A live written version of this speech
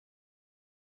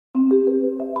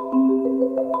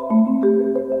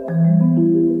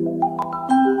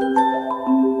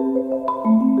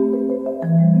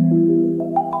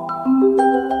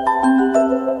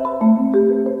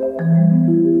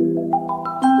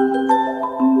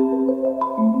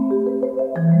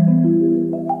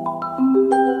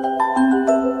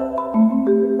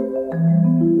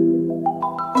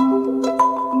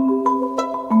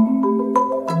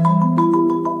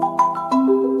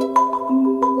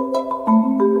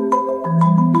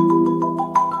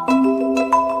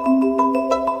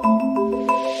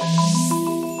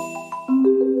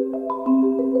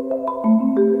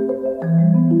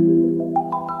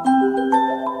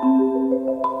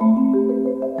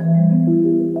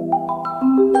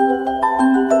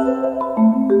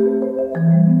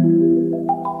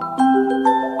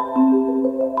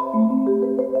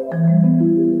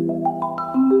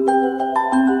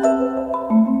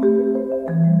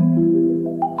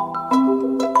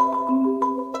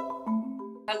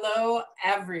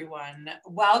everyone.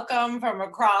 Welcome from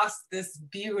across this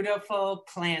beautiful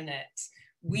planet.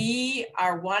 We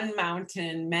are one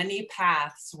mountain, many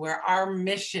paths, where our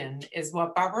mission is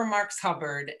what Barbara Marx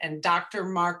Hubbard and Dr.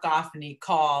 Marc Gafni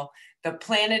call the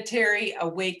planetary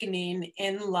awakening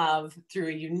in love through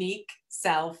a unique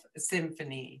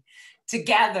self-symphony.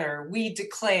 Together, we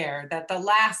declare that the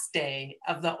last day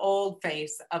of the old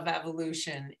face of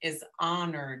evolution is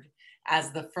honored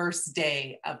as the first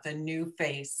day of the new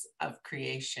face of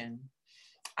creation.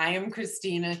 I am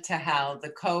Christina Tehel,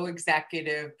 the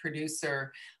co-executive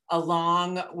producer,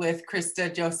 along with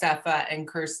Krista Josefa and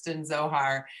Kirsten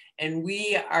Zohar, and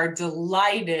we are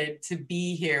delighted to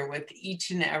be here with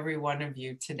each and every one of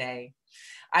you today.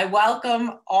 I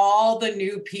welcome all the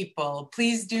new people.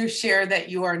 Please do share that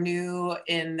you are new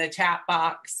in the chat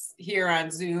box here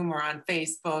on Zoom or on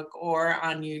Facebook or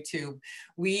on YouTube.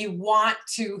 We want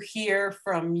to hear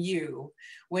from you.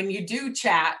 When you do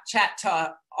chat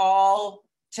to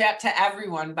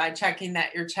everyone by checking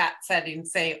that your chat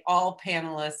settings say all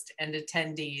panelists and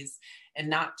attendees, and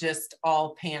not just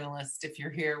all panelists if you're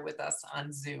here with us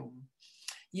on Zoom.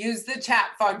 Use the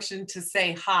chat function to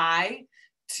say hi,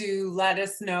 to let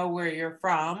us know where you're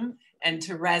from, and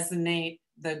to resonate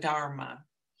the Dharma.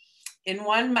 In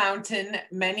one mountain,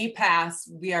 many paths,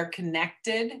 we are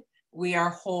connected, we are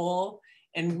whole,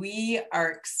 and we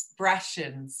are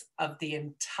expressions of the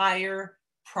entire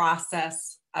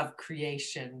process of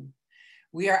creation.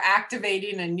 We are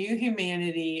activating a new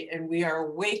humanity, and we are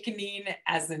awakening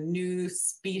as a new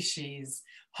species,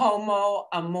 Homo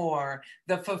Amor,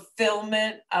 the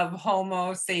fulfillment of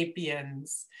Homo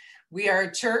sapiens. We are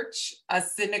a church, a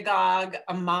synagogue,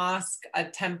 a mosque, a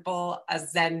temple, a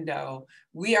zendo.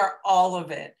 We are all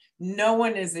of it. No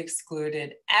one is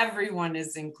excluded. Everyone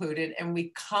is included. And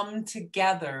we come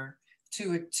together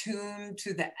to attune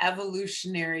to the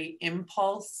evolutionary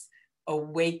impulse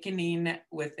awakening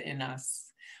within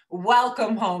us.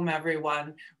 Welcome home,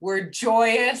 everyone. We're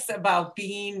joyous about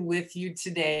being with you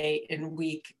today in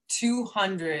week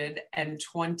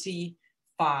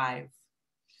 225.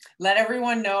 Let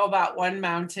everyone know about One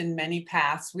Mountain, Many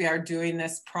Paths. We are doing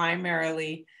this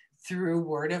primarily through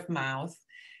word of mouth.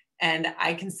 And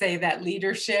I can say that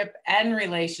leadership and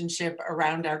relationship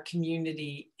around our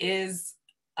community is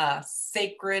a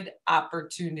sacred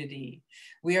opportunity.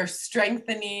 We are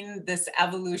strengthening this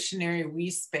evolutionary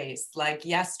we space, like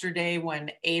yesterday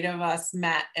when 8 of us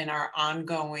met in our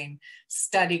ongoing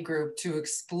study group to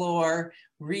explore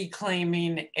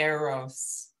reclaiming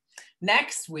Eros.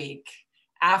 Next week,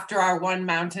 after our One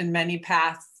Mountain, Many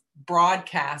Paths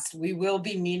broadcast, we will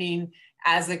be meeting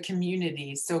as a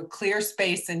community. So clear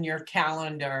space in your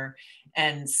calendar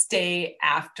and stay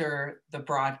after the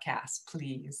broadcast,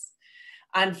 please.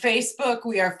 On Facebook,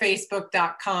 we are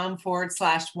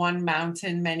facebook.com/One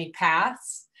Mountain, Many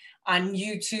Paths. On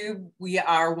YouTube, we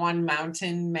are One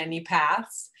Mountain, Many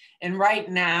Paths. And right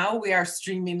now, we are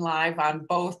streaming live on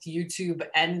both YouTube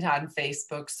and on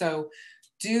Facebook. So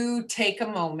do take a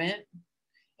moment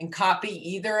and copy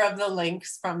either of the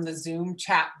links from the Zoom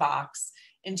chat box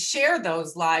and share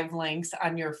those live links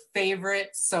on your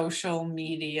favorite social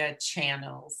media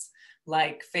channels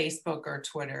like Facebook or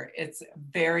Twitter. It's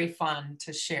very fun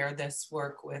to share this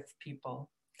work with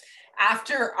people.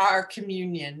 After our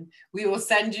communion, we will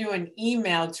send you an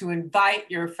email to invite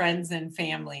your friends and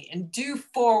family, and do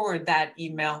forward that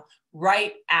email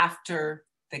right after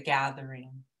the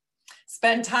gathering.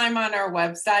 Spend time on our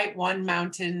website,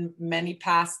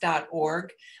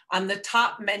 onemountainmanypaths.org. On the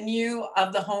top menu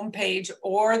of the homepage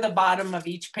or the bottom of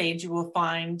each page, you will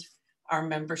find our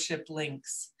membership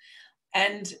links.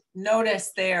 And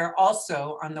notice there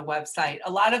also on the website,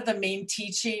 a lot of the main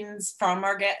teachings from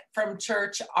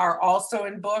church are also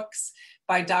in books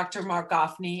by Dr. Marc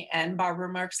Gafni and Barbara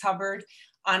Marx Hubbard.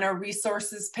 On our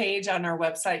resources page on our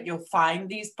website, you'll find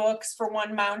these books for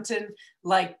One Mountain,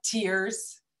 like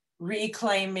Tears,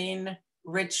 Reclaiming,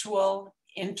 Ritual,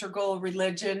 Integral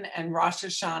Religion, and Rosh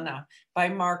Hashanah by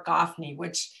Marc Gafni,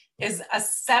 which is a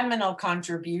seminal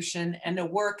contribution and a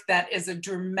work that is a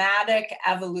dramatic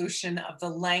evolution of the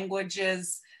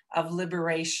languages of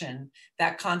liberation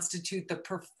that constitute the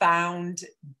profound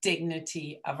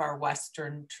dignity of our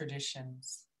Western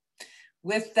traditions.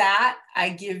 With that, I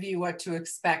give you what to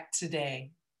expect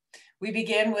today. We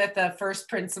begin with a first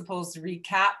principles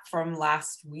recap from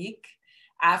last week.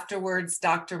 Afterwards,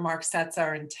 Dr. Mark sets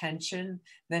our intention.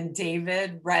 Then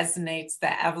David resonates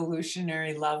the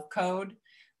evolutionary love code.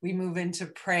 We move into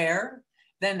prayer,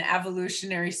 then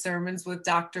evolutionary sermons with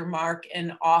Dr. Mark,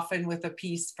 and often with a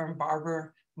piece from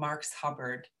Barbara Marx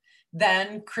Hubbard.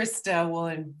 Then Krista will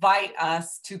invite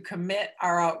us to commit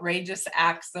our outrageous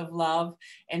acts of love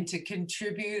and to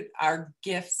contribute our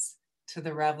gifts to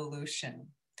the revolution.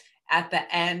 At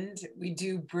the end, we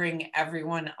do bring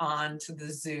everyone on to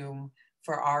the Zoom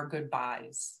for our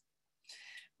goodbyes.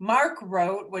 Marc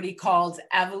wrote what he calls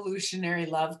evolutionary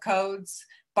love codes.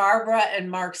 Barbara and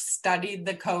Marc studied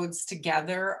the codes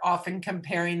together, often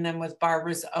comparing them with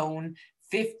Barbara's own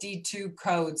 52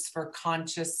 codes for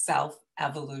conscious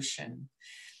self-evolution.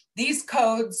 These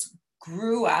codes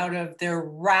grew out of their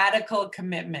radical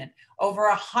commitment over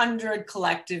 100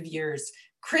 collective years,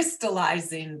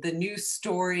 crystallizing the new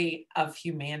story of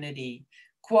humanity.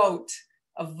 Quote,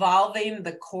 evolving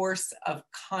the course of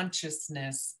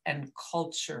consciousness and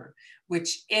culture,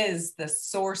 which is the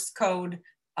source code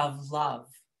of love,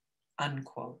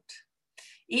 unquote.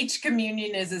 Each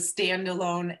communion is a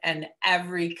standalone, and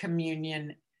every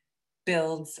communion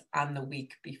builds on the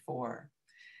week before.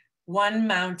 One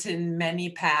Mountain,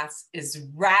 Many Paths is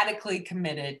radically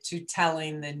committed to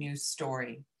telling the new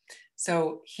story.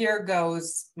 So here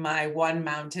goes my One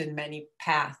Mountain, Many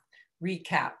Path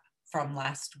recap from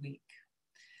last week.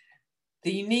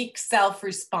 The unique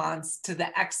self-response to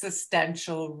the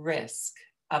existential risk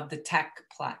of the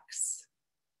techplex.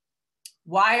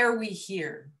 Why are we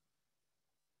here?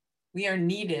 We are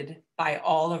needed by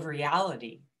all of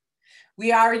reality.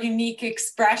 We are unique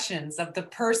expressions of the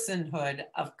personhood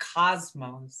of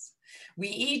Kosmos. We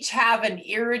each have an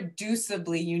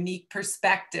irreducibly unique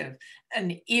perspective,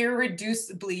 an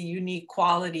irreducibly unique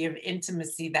quality of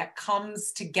intimacy that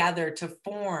comes together to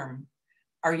form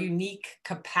our unique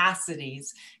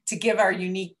capacities, to give our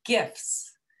unique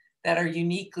gifts that are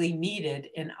uniquely needed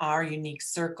in our unique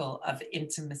circle of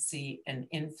intimacy and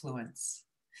influence.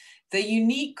 The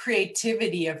unique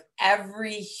creativity of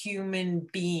every human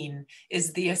being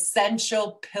is the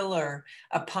essential pillar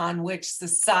upon which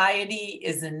society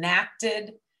is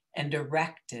enacted and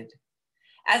erected.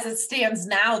 As it stands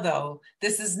now, though,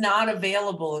 this is not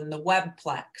available in the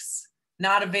webplex,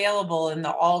 not available in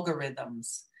the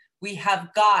algorithms. We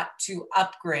have got to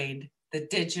upgrade the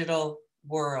digital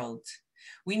world.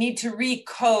 We need to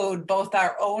recode both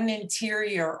our own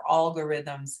interior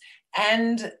algorithms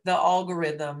and the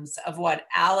algorithms of what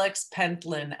Alex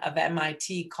Pentland of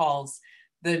MIT calls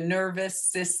the nervous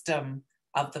system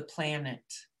of the planet.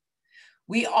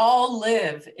 We all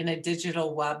live in a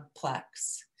digital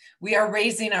webplex. We are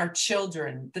raising our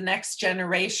children, the next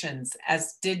generations,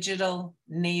 as digital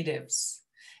natives.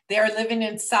 They are living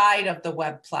inside of the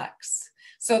webplex.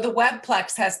 So the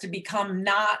webplex has to become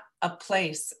not a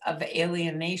place of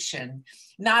alienation,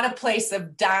 not a place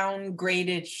of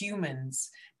downgraded humans,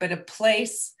 but a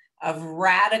place of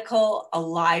radical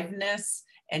aliveness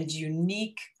and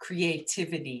unique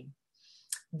creativity.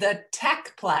 The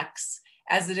techplex,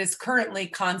 as it is currently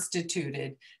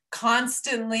constituted,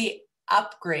 constantly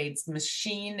upgrades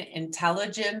machine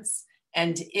intelligence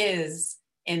and is,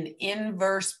 in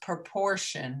inverse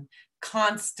proportion,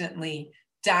 constantly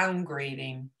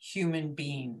downgrading human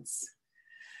beings.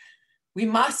 We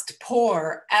must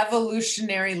pour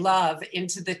evolutionary love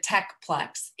into the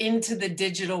techplex, into the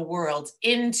digital world,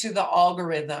 into the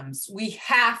algorithms. We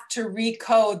have to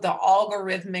recode the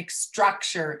algorithmic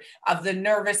structure of the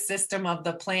nervous system of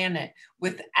the planet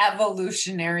with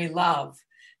evolutionary love.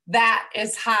 That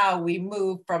is how we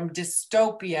move from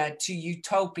dystopia to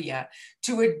utopia,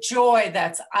 to a joy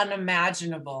that's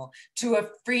unimaginable, to a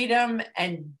freedom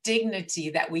and dignity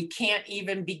that we can't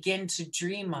even begin to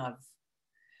dream of.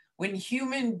 When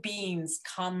human beings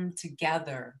come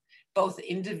together, both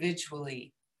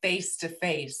individually, face to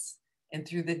face, and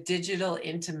through the digital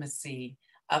intimacy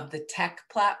of the tech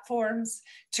platforms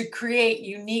to create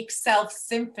unique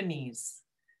self-symphonies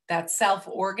that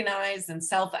self-organize and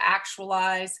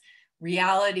self-actualize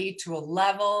reality to a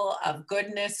level of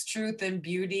goodness, truth, and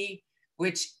beauty,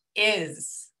 which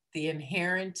is the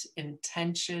inherent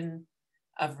intention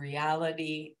of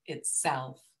reality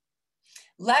itself.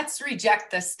 Let's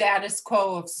reject the status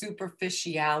quo of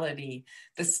superficiality,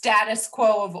 the status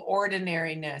quo of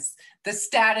ordinariness, the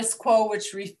status quo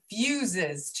which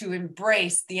refuses to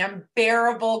embrace the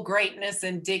unbearable greatness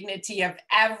and dignity of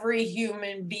every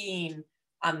human being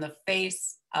on the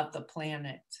face of the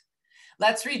planet.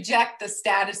 Let's reject the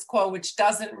status quo which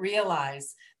doesn't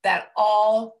realize that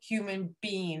all human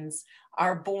beings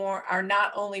are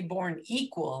not only born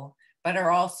equal, but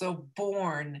are also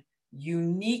born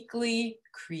uniquely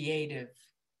creative.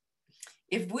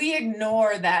 If we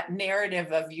ignore that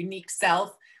narrative of unique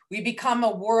self, we become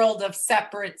a world of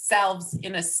separate selves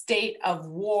in a state of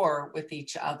war with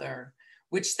each other,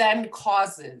 which then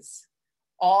causes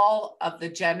all of the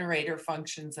generator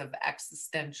functions of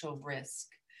existential risk.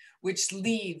 which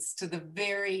leads to the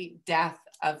very death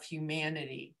of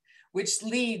humanity, which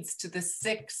leads to the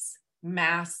sixth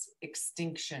mass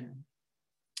extinction.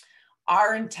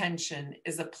 Our intention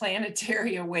is a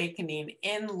planetary awakening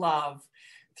in love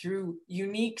through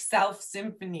unique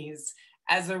self-symphonies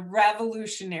as a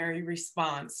revolutionary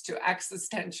response to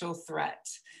existential threat.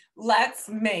 Let's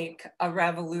make a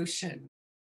revolution.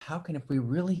 How can, if we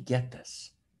really get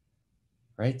this,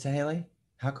 right, Sahaley,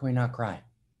 how can we not cry?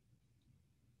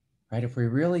 Right, if we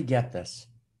really get this,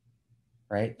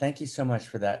 right, thank you so much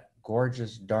for that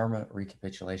gorgeous Dharma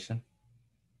recapitulation.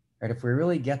 Right, if we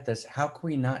really get this, how can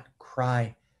we not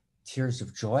cry tears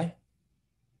of joy,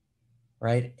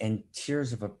 right, and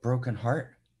tears of a broken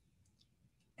heart,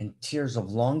 and tears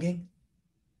of longing,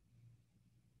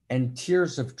 and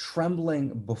tears of trembling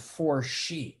before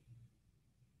she,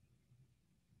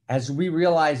 as we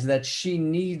realize that she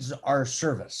needs our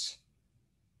service.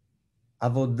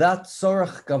 Avodat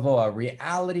tzorach gavoa,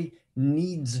 reality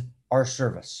needs our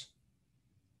service.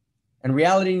 And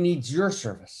reality needs your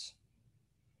service.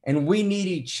 And we need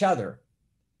each other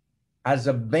as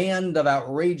a band of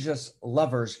outrageous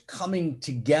lovers coming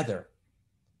together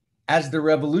as the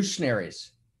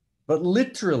revolutionaries, but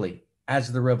literally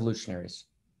as the revolutionaries,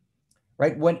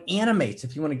 right? What animates,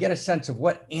 if you want to get a sense of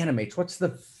what animates, what's the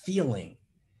feeling,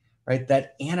 right,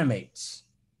 that animates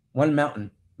one mountain,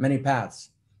 many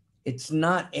paths? It's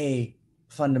not a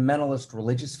fundamentalist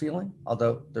religious feeling,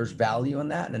 although there's value in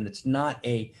that. And it's not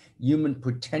a human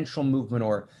potential movement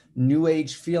or new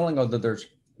age feeling, although there's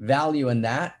value in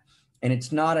that. And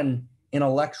it's not an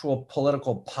intellectual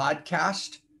political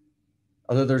podcast,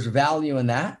 although there's value in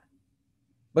that.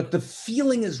 But the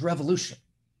feeling is revolution.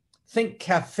 Think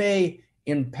cafe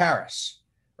in Paris,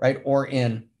 right? Or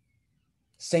in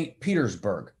St.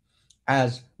 Petersburg,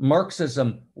 as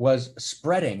Marxism was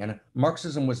spreading, and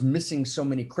Marxism was missing so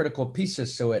many critical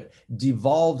pieces, so it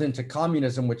devolved into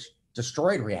communism, which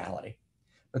destroyed reality.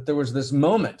 But there was this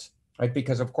moment, right?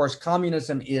 Because of course,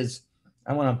 communism is,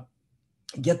 I want to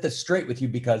get this straight with you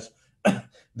because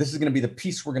this is going to be the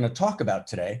piece we're going to talk about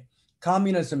today.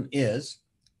 Communism is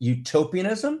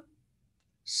utopianism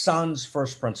sans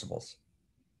first principles.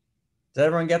 Does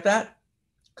everyone get that?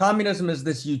 Communism is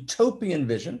this utopian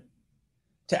vision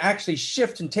to actually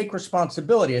shift and take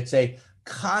responsibility. It's a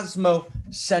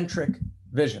cosmocentric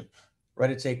vision, right?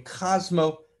 It's a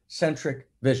cosmocentric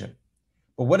vision.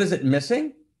 But what is it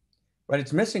missing? Right?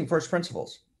 It's missing first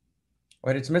principles,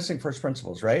 right? It's missing first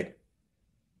principles, right?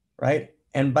 Right?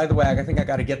 And by the way, I think I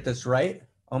got to get this right.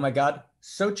 Oh my God.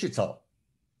 Xochitl.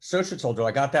 Xochitl. Do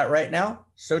I got that right now?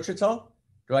 Xochitl.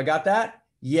 Do I got that?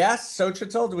 Yes.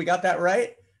 Xochitl. Do we got that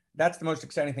right? That's the most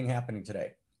exciting thing happening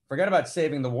today. Forget about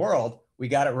saving the world. We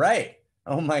got it right.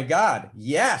 Oh my God.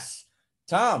 Yes.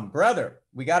 Tom, brother,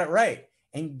 we got it right.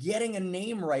 And getting a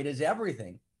name right is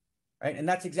everything, right? And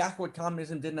that's exactly what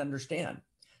communism didn't understand.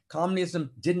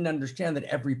 Communism didn't understand that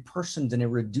every person's an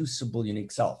irreducible,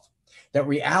 unique self, that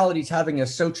reality is having a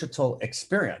Xochitl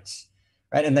experience,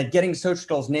 right? And that getting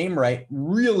Xochitl's name right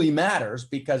really matters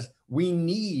because we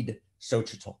need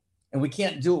Xochitl and we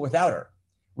can't do it without her.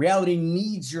 Reality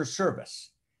needs your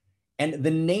service. And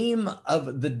the name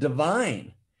of the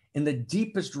divine in the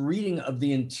deepest reading of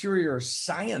the interior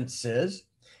sciences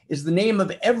is the name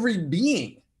of every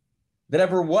being that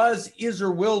ever was, is,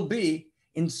 or will be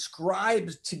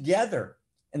inscribed together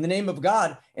in the name of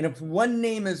God. And if one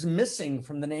name is missing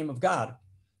from the name of God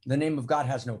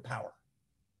has no power,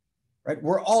 right?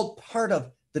 We're all part of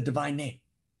the divine name.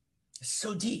 It's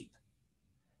so deep.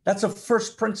 That's a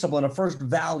first principle and a first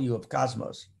value of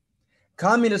Kosmos.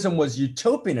 Communism was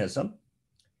utopianism,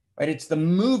 right? It's the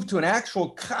move to an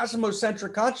actual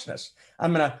cosmocentric consciousness.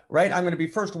 I'm going to be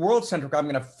first world-centric. I'm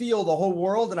going to feel the whole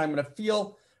world, and I'm going to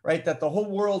feel, right, that the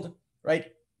whole world,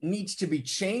 right, needs to be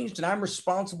changed, and I'm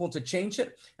responsible to change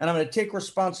it, and I'm going to take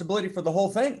responsibility for the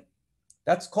whole thing.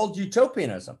 That's called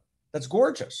utopianism. That's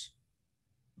gorgeous.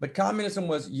 But communism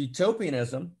was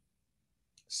utopianism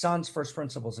sans first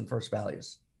principles and first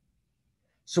values.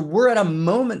 So we're at a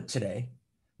moment today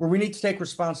where we need to take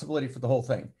responsibility for the whole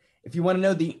thing. If you want to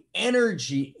know the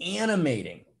energy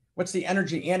animating, what's the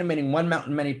energy animating one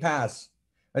mountain, many paths?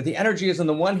 Right? The energy is, on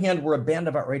the one hand, we're a band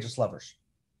of outrageous lovers.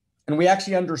 And we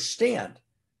actually understand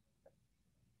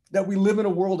that we live in a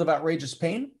world of outrageous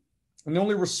pain. And the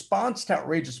only response to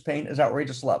outrageous pain is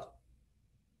outrageous love.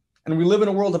 And we live in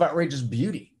a world of outrageous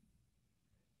beauty.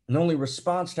 And the only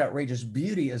response to outrageous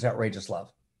beauty is outrageous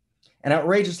love. And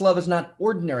outrageous love is not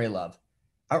ordinary love.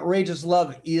 Outrageous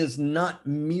love is not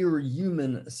mere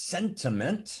human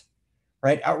sentiment,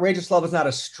 right? Outrageous love is not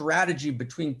a strategy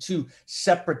between two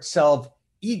separate self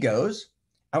egos.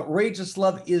 Outrageous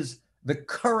love is the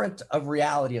current of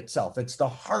reality itself. It's the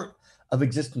heart of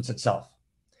existence itself.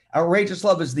 Outrageous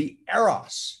love is the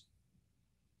eros.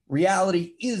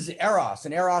 Reality is eros,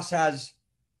 and eros has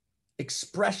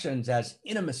expressions as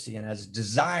intimacy and as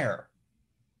desire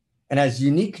and as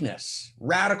uniqueness,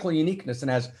 radical uniqueness,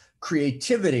 and as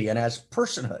creativity and as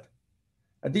personhood.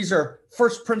 These are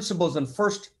first principles and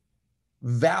first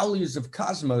values of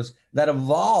cosmos that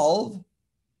evolve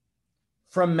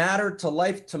from matter to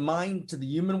life to mind to the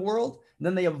human world, and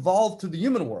then they evolve to the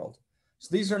human world. So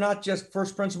these are not just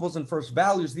first principles and first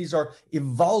values, these are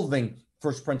evolving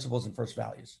first principles and first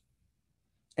values.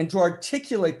 And to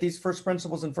articulate these first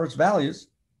principles and first values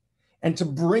and to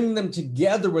bring them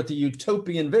together with a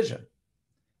utopian vision,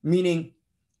 meaning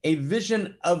a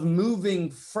vision of moving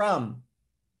from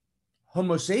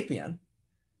Homo sapien,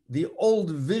 the old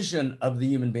vision of the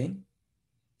human being,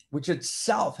 which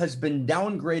itself has been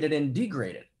downgraded and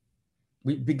degraded.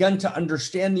 We've begun to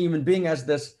understand the human being as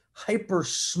this hyper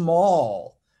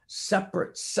small,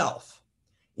 separate self,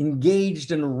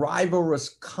 engaged in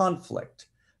rivalrous conflict,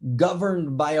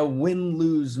 governed by a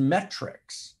win-lose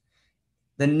metrics.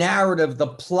 The narrative, the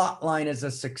plot line is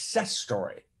a success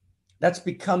story. That's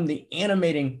become the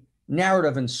animating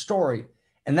narrative and story.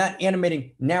 And that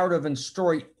animating narrative and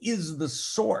story is the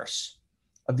source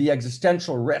of the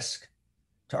existential risk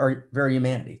to our very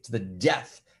humanity, to the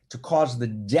death, to cause the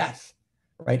death,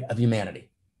 right, of humanity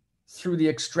through the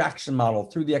extraction model,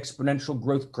 through the exponential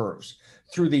growth curves,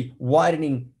 through the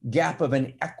widening gap of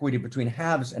inequity between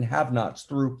haves and have-nots,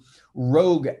 through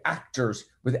rogue actors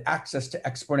with access to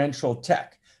exponential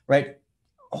tech, right?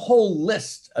 A whole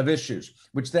list of issues,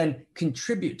 which then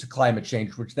contribute to climate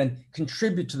change, which then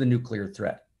contribute to the nuclear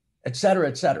threat, et cetera,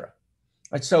 et cetera.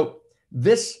 Right? So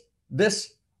this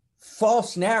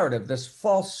false narrative, this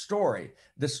false story,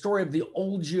 the story of the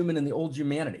old human and the old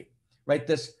humanity, right?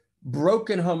 This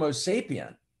broken Homo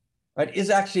sapien, right, is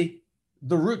actually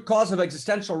the root cause of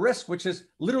existential risk, which is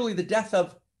literally the death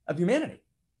of humanity.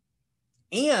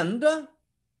 And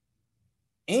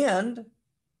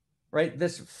right,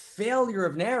 this failure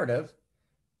of narrative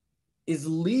is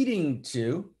leading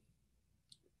to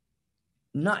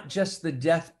not just the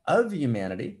death of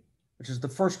humanity, which is the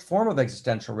first form of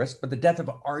existential risk, but the death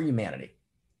of our humanity,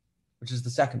 which is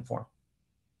the second form,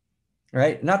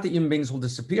 right? Not that human beings will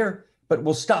disappear, but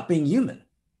will stop being human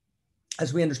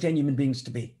as we understand human beings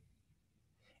to be.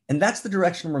 And that's the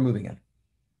direction we're moving in.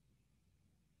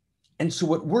 And so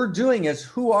what we're doing is,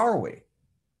 who are we?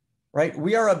 Right?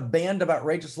 We are a band of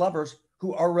outrageous lovers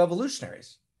who are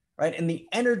revolutionaries, right? And the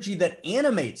energy that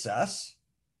animates us,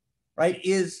 right,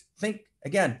 is, think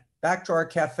again, back to our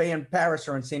cafe in Paris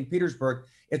or in St. Petersburg,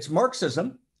 it's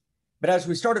Marxism. But as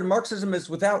we started, Marxism is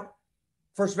without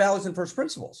first values and first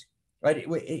principles, right?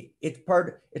 It's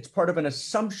part of an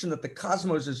assumption that the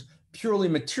cosmos is purely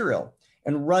material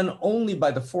and run only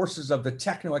by the forces of the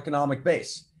techno-economic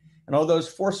base. And all those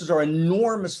forces are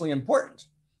enormously important.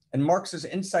 And Marx's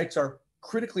insights are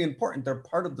critically important. They're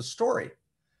part of the story.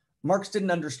 Marx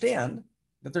didn't understand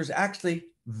that there's actually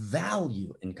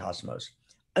value in cosmos.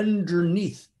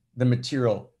 Underneath the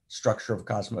material structure of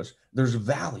cosmos, there's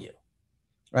value,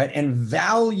 right? And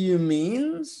value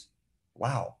means,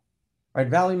 wow, right?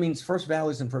 Value means first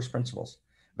values and first principles.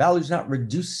 Value is not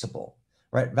reducible,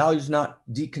 right? Value is not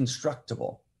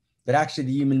deconstructible. That actually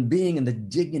the human being and the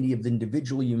dignity of the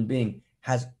individual human being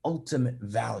has ultimate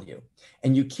value.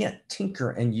 And you can't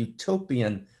tinker and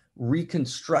utopian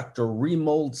reconstruct or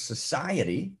remold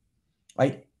society,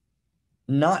 right?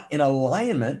 Not in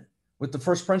alignment with the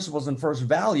first principles and first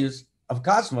values of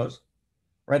cosmos,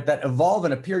 right? That evolve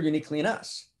and appear uniquely in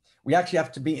us. We actually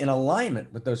have to be in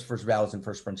alignment with those first values and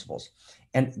first principles.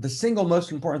 And the single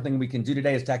most important thing we can do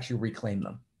today is to actually reclaim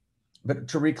them. But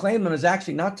to reclaim them is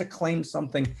actually not to claim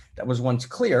something that was once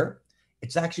clear.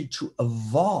 It's actually to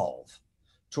evolve,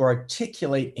 to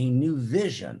articulate a new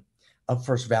vision of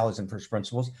first values and first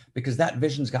principles, because that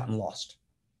vision's gotten lost.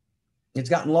 It's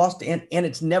gotten lost and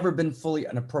it's never been fully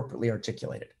and appropriately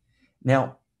articulated.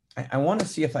 Now, I want to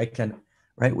see if I can,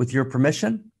 right, with your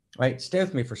permission, right, stay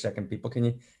with me for a second, people. Can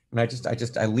you? And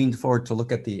I leaned forward to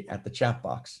look at the chat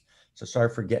box. So sorry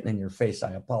for getting in your face.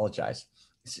 I apologize.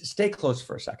 Stay close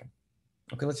for a second.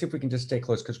 Okay, let's see if we can just stay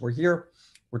close, because we're here.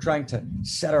 We're trying to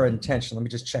set our intention. Let me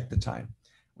just check the time.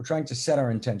 We're trying to set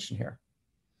our intention here.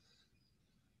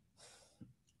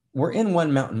 We're in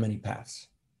one mountain, many paths.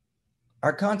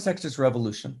 Our context is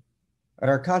revolution, and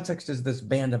our context is this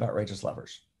band of outrageous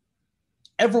lovers.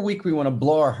 Every week we want to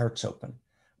blow our hearts open.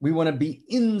 We want to be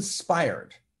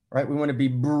inspired, right? We want to be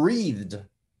breathed,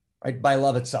 right, by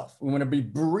love itself. We want to be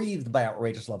breathed by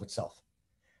outrageous love itself.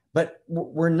 but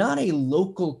we're not a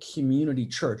local community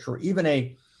church or even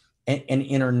an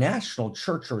international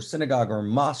church or synagogue or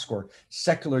mosque or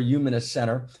secular humanist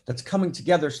center that's coming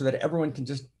together so that everyone can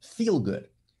just feel good.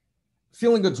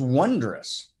 Feeling good's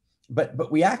wondrous,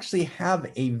 but we actually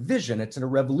have a vision. It's a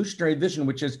revolutionary vision,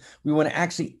 which is we want to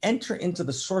actually enter into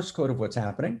the source code of what's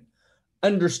happening,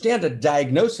 understand it,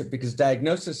 diagnose it, because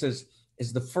diagnosis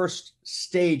is the first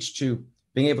stage to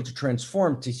being able to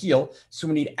transform, to heal. So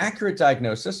we need accurate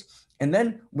diagnosis, and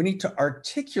then we need to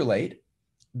articulate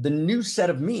the new set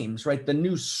of memes, right? The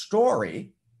new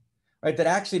story, right? That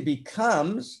actually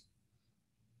becomes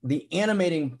the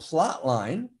animating plot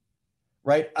line,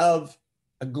 right? Of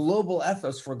a global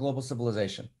ethos for a global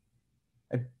civilization.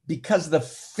 Right? Because the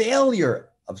failure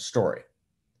of story,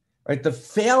 right? The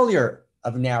failure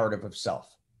of narrative of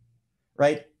self,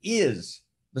 right? Is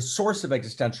the source of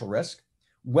existential risk,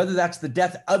 whether that's the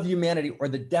death of humanity or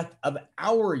the death of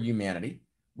our humanity,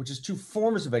 which is two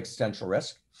forms of existential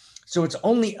risk. So it's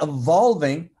only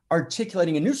evolving,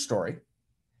 articulating a new story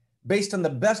based on the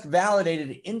best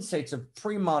validated insights of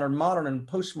pre-modern, modern, and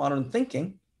postmodern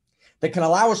thinking that can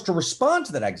allow us to respond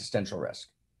to that existential risk.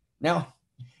 Now,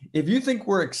 if you think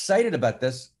we're excited about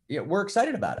this, yeah, we're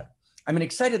excited about it. I mean,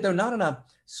 excited, though, not in a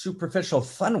superficial,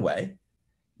 fun way.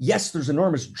 Yes, there's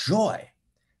enormous joy.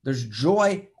 There's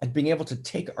joy at being able to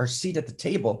take our seat at the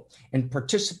table and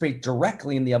participate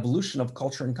directly in the evolution of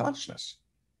culture and consciousness.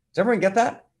 Does everyone get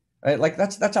that? Right? Like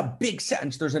that's a big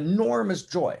sentence. There's enormous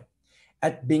joy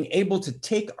at being able to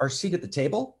take our seat at the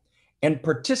table and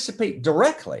participate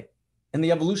directly in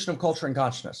the evolution of culture and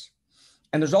consciousness.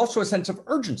 And there's also a sense of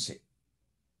urgency,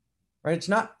 right? It's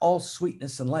not all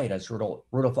sweetness and light, as Rudolf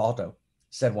Otto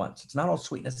said once. It's not all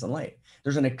sweetness and light.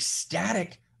 There's an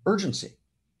ecstatic urgency.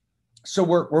 So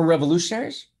we're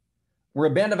revolutionaries. We're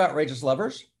a band of outrageous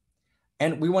lovers.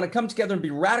 And we want to come together and be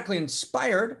radically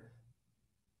inspired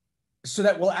so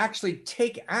that we'll actually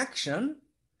take action,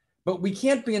 but we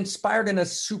can't be inspired in a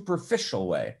superficial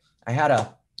way. I had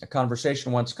a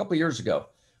conversation once a couple of years ago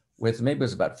with, maybe it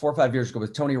was about 4 or 5 years ago,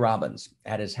 with Tony Robbins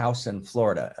at his house in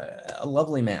Florida, a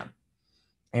lovely man.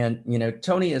 And, you know,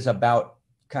 Tony is about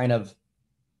kind of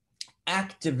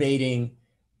activating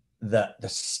the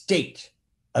state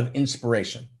of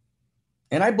inspiration.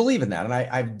 And I believe in that. And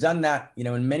I've done that, you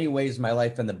know, in many ways in my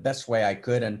life in the best way I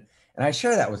could. And I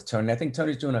share that with Tony. I think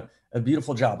Tony's doing a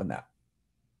beautiful job in that.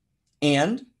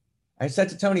 And I said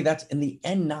to Tony, that's in the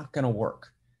end not going to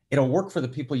work. It'll work for the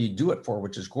people you do it for,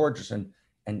 which is gorgeous and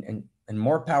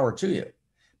more power to you.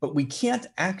 But we can't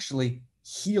actually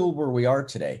heal where we are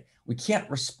today. We can't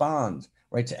respond,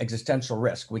 right, to existential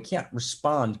risk. We can't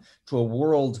respond to a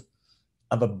world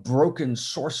of a broken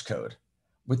source code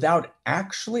without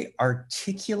actually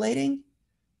articulating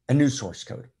a new source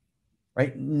code,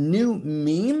 right? New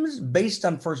memes based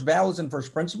on first values and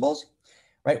first principles,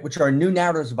 right? Which are new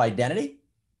narratives of identity,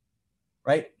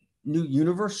 right? New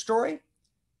universe story,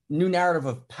 new narrative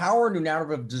of power, new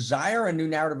narrative of desire, and new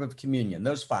narrative of communion.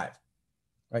 Those 5,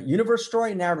 right? Universe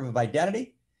story, narrative of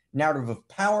identity, narrative of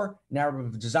power, narrative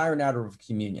of desire, narrative of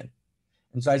communion.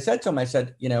 And so I said to him, I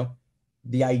said, you know,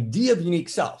 the idea of unique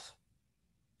self,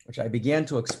 which I began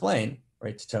to explain,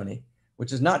 right, to Tony,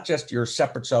 which is not just your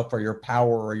separate self or your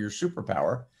power or your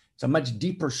superpower. It's a much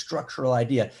deeper structural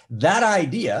idea. That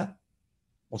idea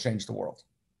will change the world.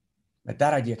 Right?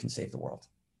 That idea can save the world.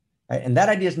 Right? And that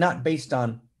idea is not based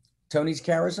on Tony's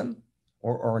charism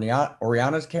or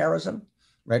Oriana's charism,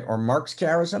 right, or Marc's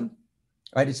charism.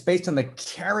 Right? It's based on the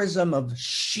charism of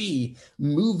she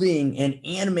moving and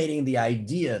animating the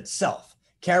idea itself.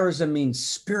 Charism means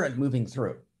spirit moving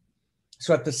through.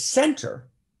 So at the center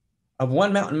of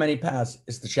One Mountain, Many Paths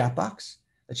is the chat box.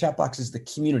 The chat box is the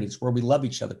community. It's where we love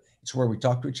each other. It's where we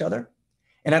talk to each other.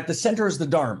 And at the center is the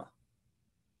Dharma,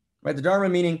 right? The Dharma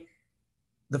meaning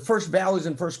the first values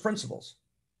and first principles,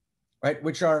 right?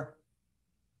 Which are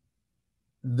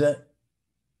the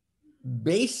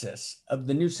basis of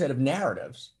the new set of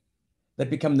narratives that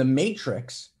become the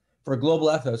matrix for a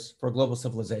global ethos, for a global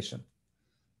civilization.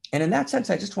 And in that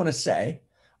sense, I just want to say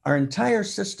our entire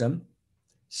system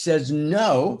says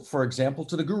no, for example,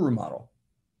 to the guru model.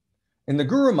 In the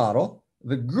guru model,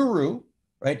 the guru,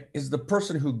 right, is the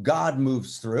person who God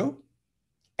moves through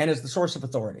and is the source of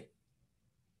authority.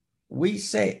 We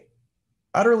say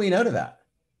utterly no to that.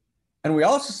 And we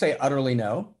also say utterly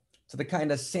no to the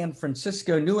kind of San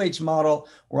Francisco New Age model.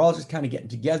 We're all just kind of getting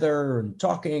together and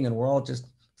talking, and we're all just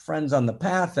friends on the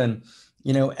path, and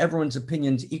you know, everyone's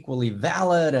opinion's equally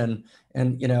valid, and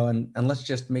let's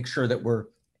just make sure that we're,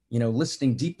 you know,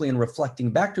 listening deeply and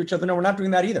reflecting back to each other. No, we're not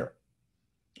doing that either.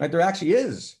 Right? There actually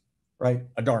is, right,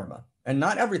 a dharma, and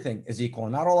not everything is equal,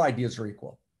 and not all ideas are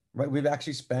equal. right? We've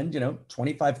actually spent,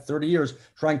 25, 30 years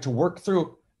trying to work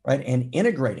through, right, and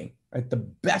integrating, right, the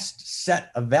best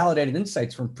set of validated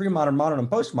insights from pre-modern, modern, and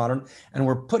postmodern, and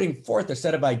we're putting forth a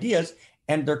set of ideas,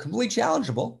 and they're completely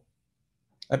challengeable,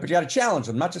 right? But you got to challenge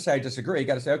them, not just say I disagree. You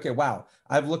got to say, okay, wow,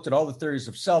 I've looked at all the theories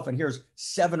of self, and here's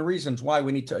 7 reasons why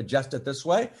we need to adjust it this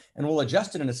way, and we'll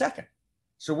adjust it in a second.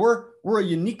 So we're a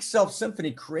unique self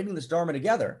symphony creating this Dharma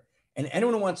together. And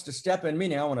anyone who wants to step in,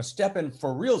 meaning I want to step in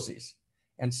for realsies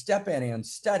and step in and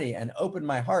study and open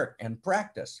my heart and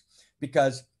practice,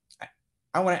 because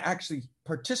I want to actually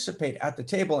participate at the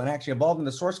table and actually evolve in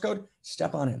the source code,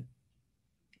 step on in,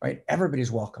 right?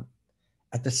 Everybody's welcome.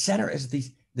 At the center is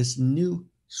this new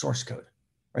source code,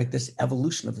 right? This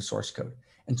evolution of the source code.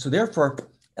 And so therefore,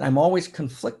 and I'm always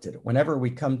conflicted whenever we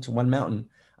come to One Mountain,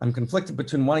 I'm conflicted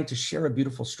between wanting to share a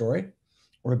beautiful story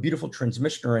or a beautiful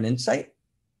transmission or an insight,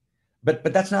 but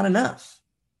that's not enough,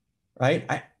 right?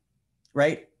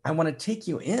 I want to take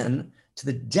you in to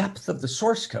the depth of the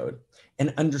source code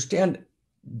and understand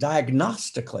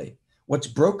diagnostically what's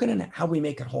broken and how we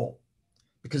make it whole,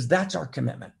 because that's our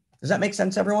commitment. Does that make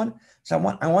sense, everyone? So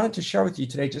I wanted to share with you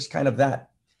today just kind of that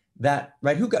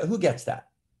right? Who gets that?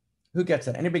 Who gets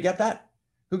that? Anybody get that?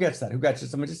 Who gets that? Who gets it?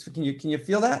 Someone just can you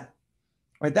feel that?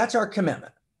 Right? That's our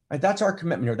commitment. Right? That's our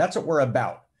commitment here. That's what we're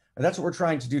about. Right? That's what we're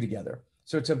trying to do together.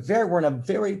 So we're in a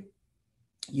very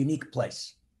unique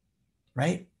place,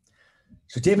 right?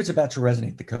 So David's about to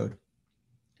resonate the code,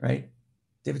 right?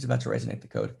 David's about to resonate the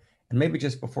code. And maybe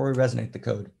just before we resonate the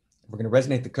code, we're going to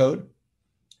resonate the code,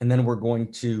 and then we're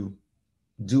going to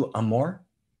do Amor.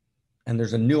 And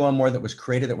there's a new Amor that was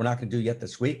created that we're not going to do yet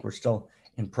this week. We're still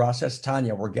in process.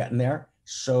 Tanya, we're getting there.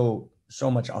 So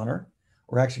much honor.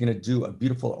 We're actually going to do a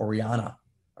beautiful Oriana,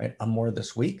 right? Amor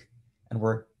this week. And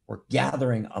we're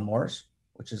gathering Amors,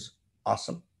 which is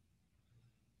awesome.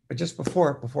 But just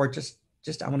before I want to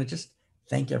just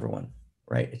thank everyone,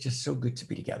 right? It's just so good to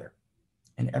be together,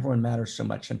 and everyone matters so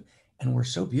much, and we're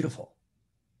so beautiful,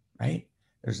 right?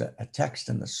 There's a text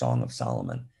in the Song of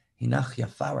Solomon, Hinach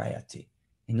yafa rayati,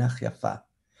 Hinach yafa.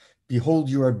 Behold,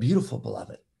 you are beautiful,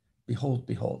 beloved. Behold,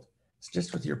 behold. It's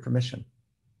just with your permission,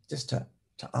 just to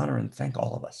honor and thank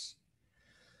all of us.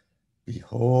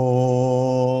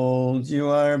 Behold, you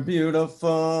are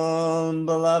beautiful,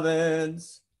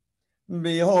 beloveds.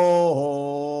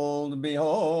 Behold,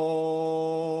 behold.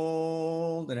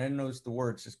 And anyone knows the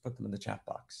words, just put them in the chat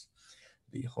box.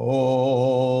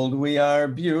 Behold, we are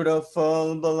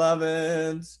beautiful,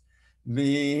 beloveds.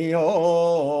 Behold,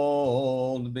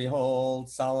 behold.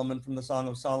 Solomon from the Song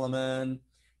of Solomon.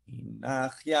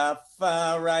 Hinach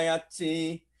yafa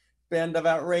rayati, band of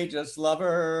outrageous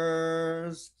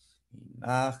lovers.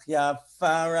 Hinach yafa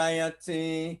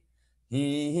rayati,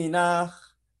 hinach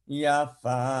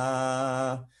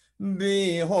yafa.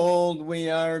 Behold, we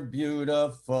are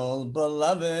beautiful,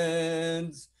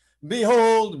 beloveds.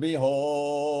 Behold,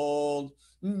 behold.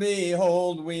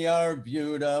 Behold, we are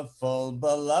beautiful,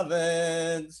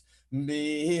 beloveds.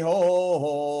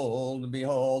 Behold,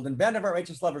 behold. And band of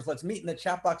outrageous lovers, let's meet in the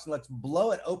chat box and let's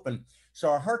blow it open so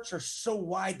our hearts are so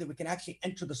wide that we can actually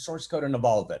enter the source code and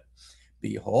evolve it.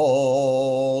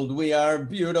 Behold, we are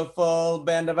beautiful,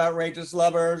 band of outrageous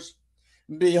lovers.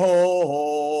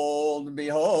 Behold,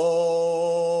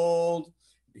 behold.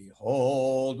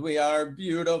 Behold, we are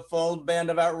beautiful, band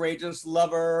of outrageous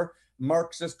lover,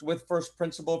 Marxist with first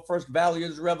principle, first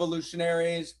values,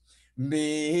 revolutionaries.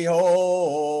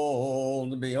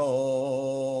 Behold,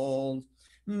 behold.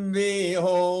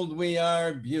 Behold, we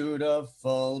are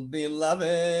beautiful,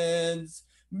 beloveds.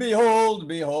 Behold,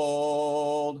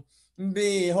 behold.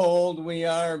 Behold, we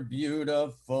are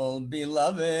beautiful,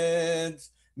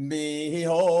 beloveds.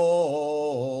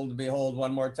 Behold, behold,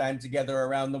 one more time together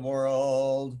around the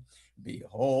world.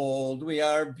 Behold, we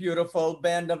are beautiful,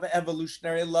 band of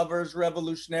evolutionary lovers,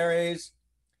 revolutionaries.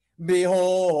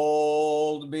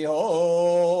 Behold,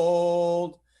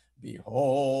 behold.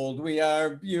 Behold, we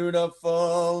are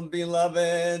beautiful,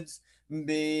 beloveds.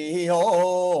 Behold,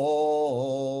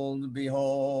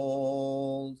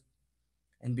 behold.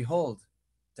 And behold,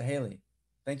 Taheli,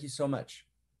 thank you so much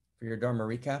for your Dharma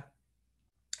recap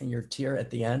and your tear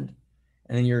at the end.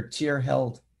 And then your tear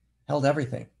held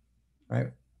everything,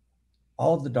 right?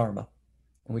 All of the Dharma.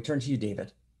 And we turn to you,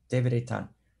 David Eitan,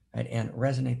 right? And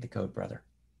resonate the code, brother.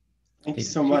 Thank you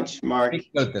so much, Mark.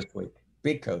 Big code this week.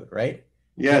 Big code, right?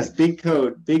 Yes, big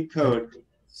code, big code.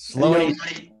 Slow and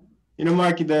easy.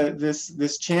 Mark,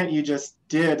 this chant you just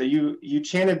did, you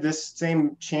chanted this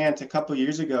same chant a couple of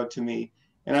years ago to me.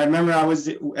 And I remember I was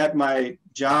at my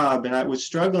job and I was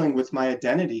struggling with my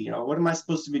identity. What am I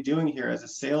supposed to be doing here as a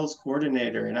sales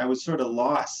coordinator? And I was sort of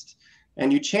lost.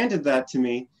 And you chanted that to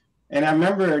me And I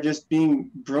remember just being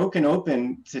broken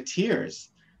open to tears.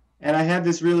 And I had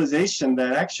this realization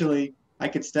that actually I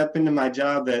could step into my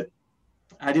job that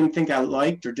I didn't think I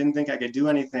liked or didn't think I could do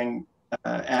anything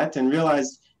at, and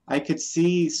realized I could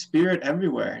see spirit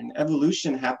everywhere and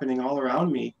evolution happening all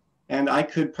around me. And I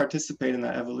could participate in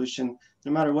that evolution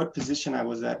no matter what position I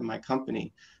was at in my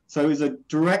company. So it was a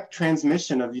direct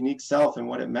transmission of unique self and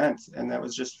what it meant. And that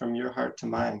was just from your heart to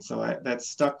mine. So that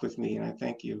stuck with me, and I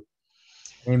thank you.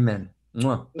 Amen.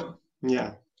 Mwah.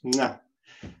 Yeah. Nah.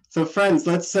 So friends,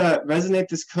 let's resonate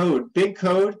this code. Big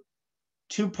code,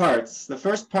 2 parts. The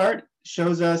first part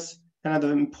shows us kind of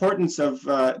the importance of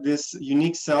this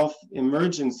unique self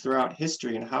emergence throughout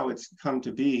history and how it's come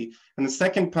to be. And the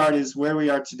second part is where we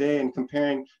are today and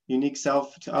comparing unique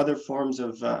self to other forms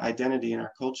of identity in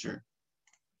our culture.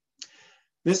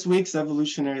 This week's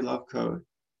evolutionary love code.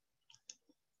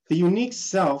 The unique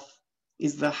self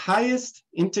is the highest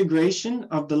integration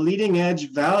of the leading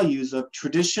edge values of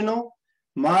traditional,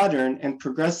 modern, and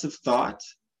progressive thought,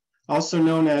 also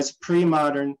known as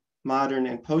pre-modern, modern,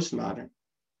 and postmodern.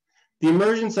 The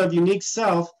emergence of unique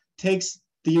self takes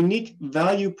the unique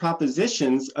value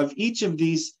propositions of each of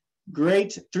these 3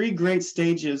 great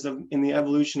stages in the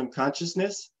evolution of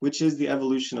consciousness, which is the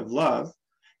evolution of love,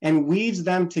 and weaves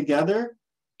them together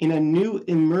in a new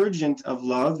emergent of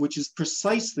love, which is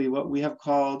precisely what we have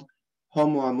called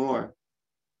Homo Amor.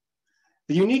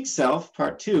 The unique self,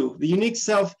 part 2, the unique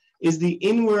self is the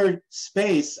inward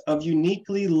space of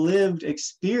uniquely lived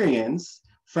experience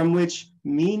from which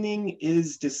meaning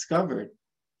is discovered.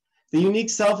 The unique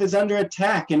self is under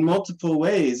attack in multiple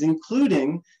ways,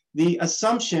 including the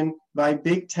assumption by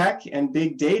big tech and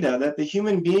big data that the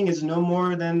human being is no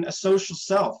more than a social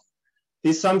self. The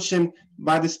assumption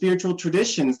by the spiritual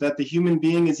traditions that the human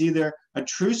being is either a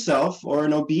true self or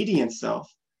an obedient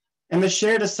self. And the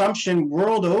shared assumption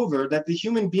world over that the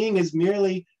human being is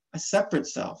merely a separate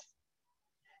self.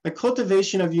 The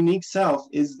cultivation of unique self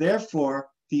is therefore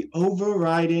the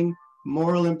overriding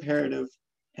moral imperative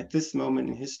at this moment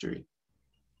in history.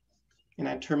 And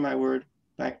I turn my word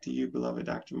back to you, beloved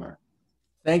Dr. Marc.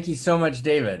 Thank you so much,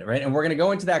 David. Right, and we're going to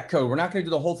go into that code. We're not going to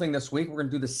do the whole thing this week. We're going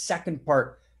to do the second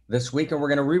part this week, and we're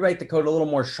going to rewrite the code a little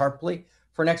more sharply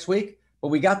for next week. But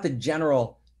we got the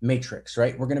general matrix,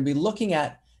 right? We're going to be looking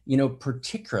at,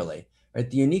 particularly, right,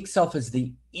 the unique self is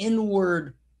the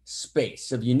inward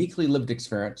space of uniquely lived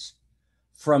experience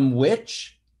from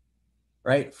which,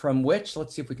 let's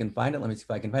see if we can find it. Let me see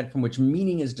if I can find it, from which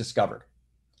meaning is discovered.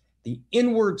 The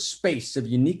inward space of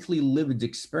uniquely lived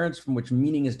experience from which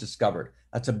meaning is discovered.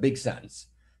 That's a big sentence.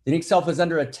 The unique self is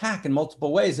under attack in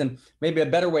multiple ways. And maybe a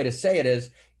better way to say it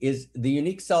is the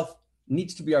unique self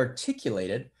needs to be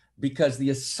articulated because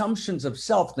the assumptions of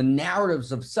self, the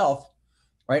narratives of self,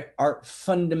 right, are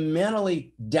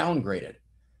fundamentally downgraded.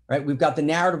 Right? We've got the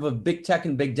narrative of big tech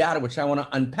and big data, which I want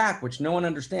to unpack, which no one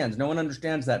understands. No one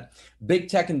understands that big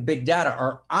tech and big data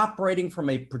are operating from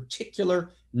a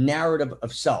particular narrative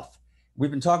of self. We've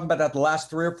been talking about that the last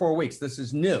 3 or 4 weeks. This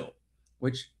is new,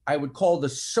 which I would call the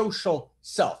social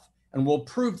self, and we'll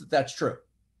prove that that's true.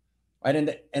 Right?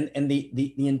 And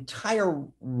the entire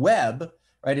web,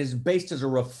 right, is based as a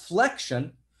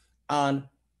reflection on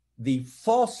the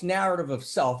false narrative of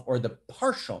self, or the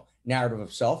partial narrative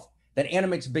of self, that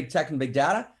animates big tech and big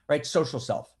data, right? Social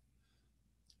self.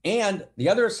 And the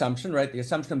other assumption, right? The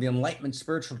assumption of the Enlightenment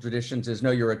spiritual traditions is,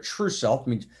 no, you're a true self,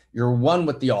 means you're one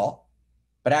with the all,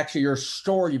 but actually you're a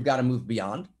store you've got to move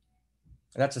beyond.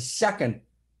 That's a second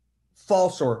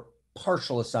false or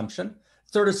partial assumption.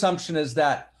 Third assumption is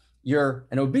that you're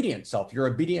an obedient self. You're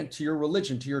obedient to your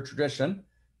religion, to your tradition,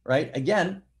 right?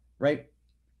 Again, right?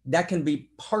 That can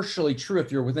be partially true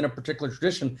if you're within a particular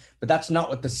tradition, but that's not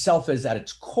what the self is at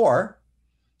its core,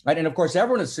 right? And of course,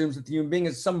 everyone assumes that the human being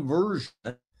is some version,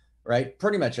 right?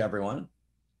 Pretty much everyone,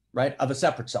 right? Of a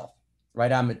separate self,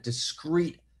 right? I'm a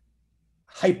discrete,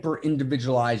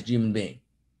 hyper-individualized human being,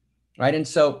 right? And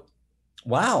so,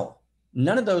 wow,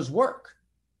 none of those work,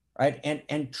 right?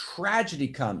 And tragedy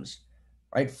comes,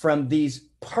 right, from these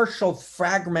partial,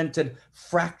 fragmented,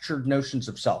 fractured notions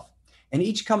of self. And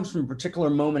each comes from a particular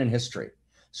moment in history.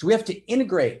 So we have to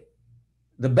integrate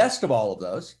the best of all of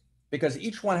those, because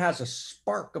each one has a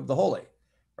spark of the holy,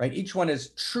 right? Each one is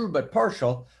true but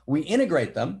partial. We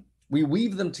integrate them, we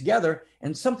weave them together,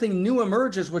 and something new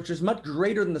emerges, which is much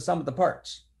greater than the sum of the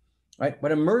parts, right?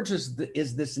 What emerges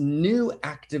is this new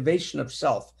activation of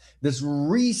self, this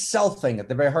reselfing at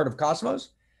the very heart of Kosmos,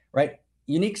 right?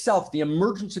 Unique self, the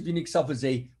emergence of unique self is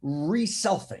a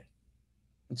reselfing.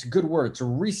 It's a good word. It's a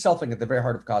reselfing at the very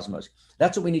heart of Kosmos.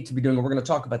 That's what we need to be doing, and we're going to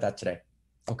talk about that today,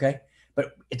 okay?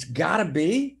 But it's got to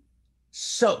be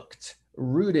soaked,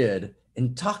 rooted,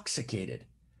 intoxicated,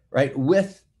 right,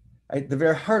 with, right, the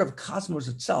very heart of cosmos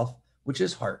itself, which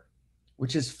is heart,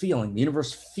 which is feeling. The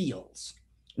universe feels,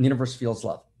 and the universe feels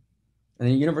love. And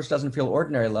the universe doesn't feel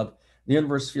ordinary love. The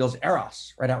universe feels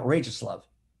eros, right, outrageous love,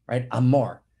 right,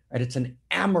 amor, right? It's an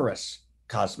amorous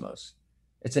cosmos.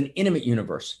 It's an intimate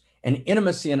universe. And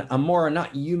intimacy and amor are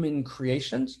not human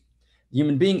creations. The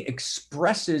human being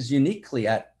expresses uniquely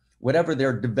at whatever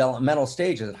their developmental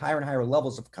stages, at higher and higher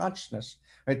levels of consciousness,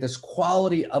 right? This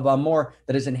quality of amor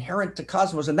that is inherent to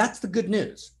cosmos. And that's the good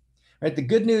news, right? The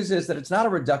good news is that it's not a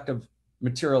reductive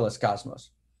materialist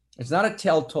cosmos. It's not a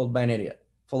tale told by an idiot,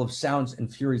 full of sounds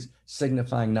and furies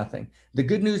signifying nothing. The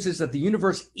good news is that the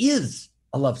universe is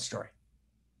a love story.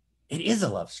 It is a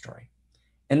love story.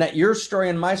 And that your story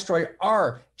and my story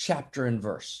are chapter and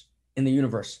verse in the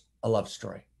universe, a love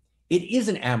story. It is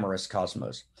an amorous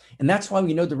cosmos. And that's why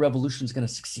we know the revolution is going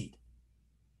to succeed.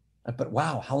 But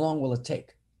wow, how long will it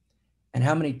take? And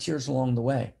how many tears along the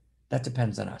way? That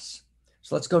depends on us.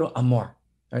 So let's go to Amor.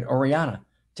 Right? Oriana,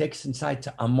 take us inside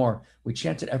to Amor. We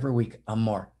chant it every week,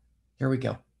 Amor. Here we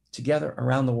go. Together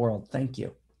around the world. Thank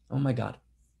you. Oh my God.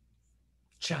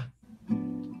 Cha.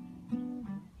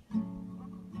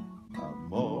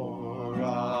 Amor,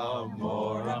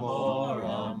 amor, amor,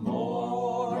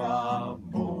 amor,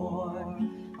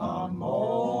 amor,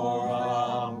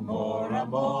 amor, amor,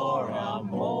 amor,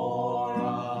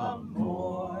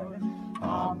 amor,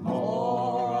 amor,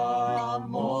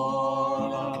 amor,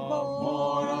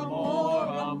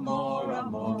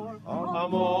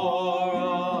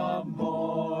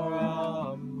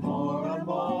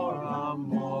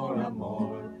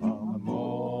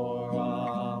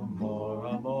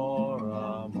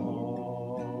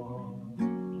 amor,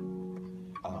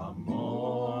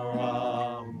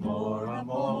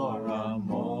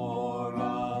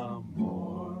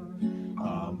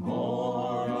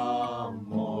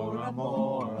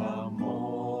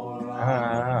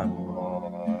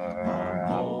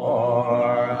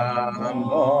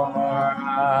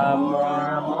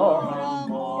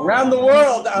 Around the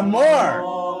world, Amor.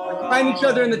 Let's find each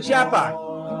other in the chat box.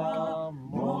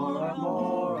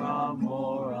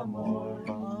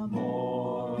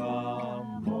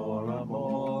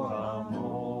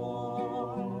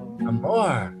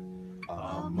 Amor.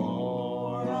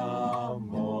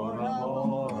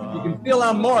 You can feel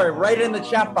Amor right in the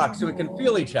chat box so we can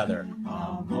feel each other.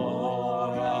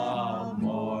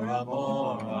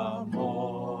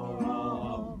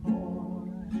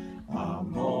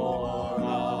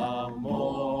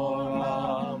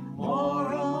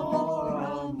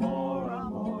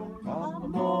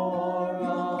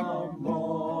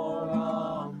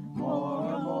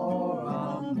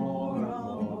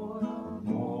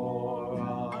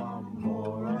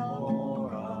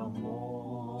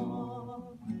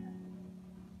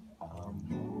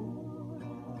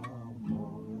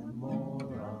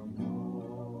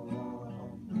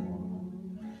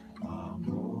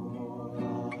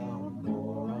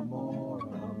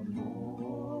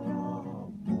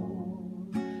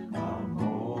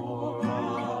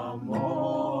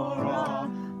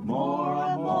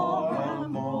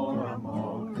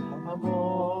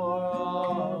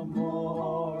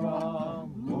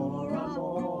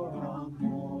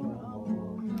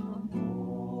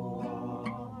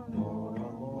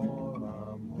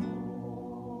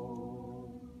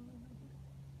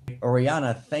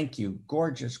 Oriana, thank you.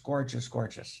 Gorgeous, gorgeous,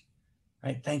 gorgeous.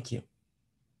 Right? Thank you.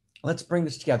 Let's bring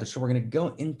this together. So we're going to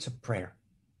go into prayer.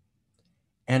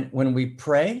 And when we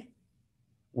pray,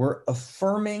 we're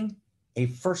affirming a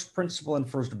first principle and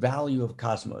first value of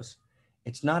cosmos.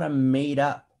 It's not a made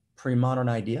up pre-modern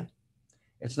idea.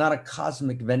 It's not a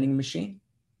cosmic vending machine.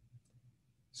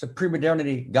 So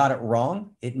pre-modernity got it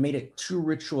wrong. It made it too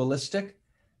ritualistic.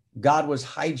 God was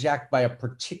hijacked by a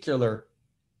particular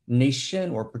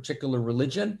nation or particular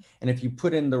religion. And if you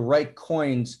put in the right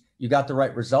coins, you got the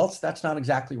right results. That's not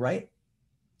exactly right.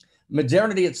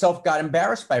 Modernity itself got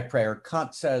embarrassed by prayer.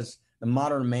 Kant says the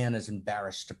modern man is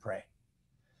embarrassed to pray.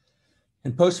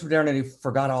 And post-modernity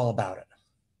forgot all about it.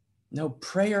 No,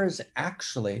 prayer is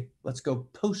actually, let's go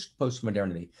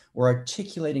post-modernity. We're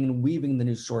articulating and weaving the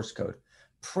new source code.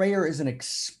 Prayer is an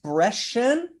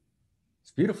expression,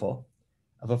 it's beautiful,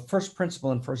 of a first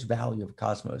principle and first value of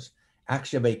cosmos.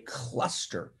 Actually of a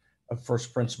cluster of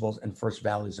first principles and first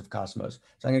values of cosmos.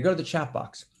 So I'm going to go to the chat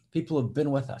box. People who have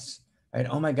been with us, right?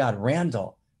 Oh my God,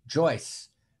 Randall, Joyce,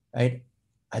 right?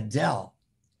 Adele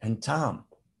and Tom,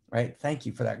 right? Thank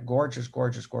you for that gorgeous,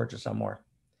 gorgeous, gorgeous Amor.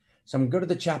 So I'm going to go to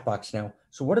the chat box now.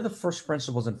 So what are the first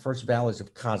principles and first values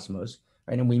of cosmos,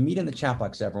 right? And we meet in the chat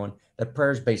box, everyone, that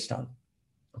prayer is based on.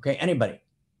 Okay, anybody?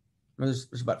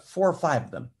 There's about 4 or 5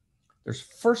 of them. There's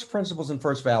first principles and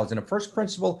first values. And a first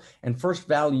principle and first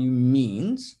value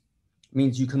means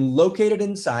you can locate it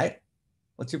inside.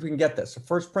 Let's see if we can get this. A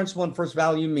first principle and first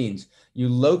value means you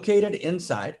locate it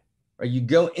inside, or you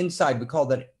go inside. We call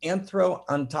that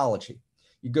anthro-ontology.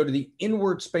 You go to the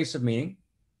inward space of meaning.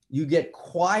 You get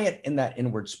quiet in that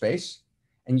inward space,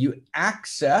 and you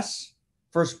access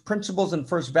first principles and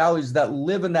first values that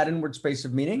live in that inward space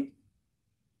of meaning.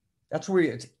 That's where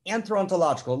it's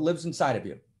anthro-ontological. It lives inside of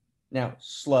you. Now,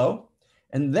 slow.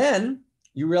 And then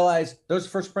you realize those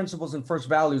first principles and first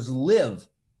values live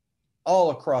all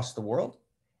across the world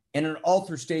and in all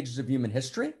through stages of human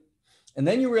history. And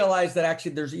then you realize that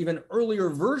actually there's even earlier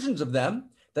versions of them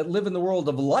that live in the world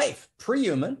of life,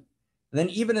 pre-human, and then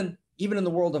even in the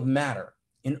world of matter,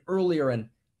 in earlier and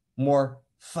more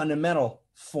fundamental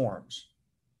forms.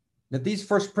 That these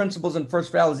first principles and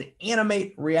first values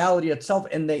animate reality itself,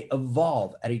 and they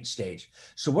evolve at each stage.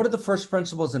 So what are the first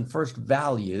principles and first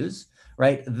values,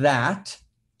 right? So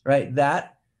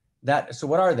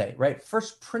what are they, right?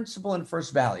 First principle and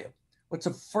first value. What's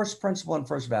a first principle and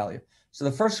first value? So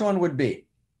the first one would be,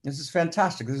 this is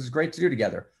fantastic. This is great to do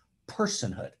together.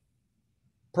 Personhood.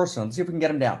 Personhood. Let's see if we can get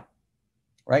them down,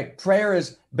 right? Prayer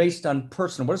is based on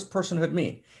person. What does personhood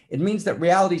mean? It means that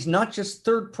reality is not just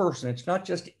third person. It's not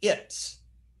just it's.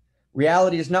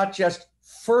 Reality is not just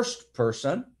first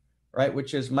person, right?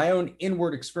 Which is my own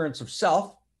inward experience of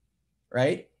self,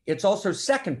 right? It's also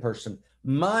second person.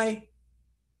 My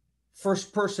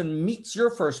first person meets your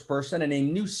first person, and a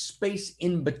new space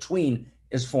in between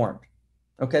is formed.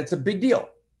 Okay, it's a big deal.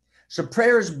 So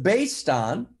prayer is based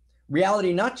on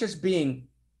reality not just being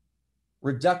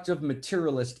reductive,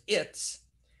 materialist, it's.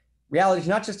 Reality is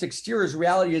not just exteriors,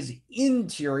 reality is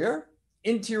interior.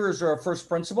 Interiors are a first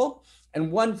principle.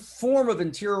 And one form of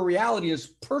interior reality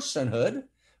is personhood,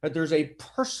 but there's a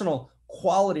personal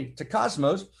quality to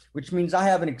Kosmos, which means I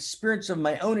have an experience of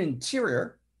my own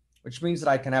interior, which means that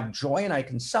I can have joy and I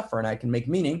can suffer and I can make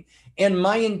meaning. And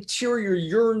my interior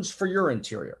yearns for your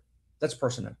interior. That's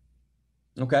personhood.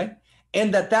 Okay?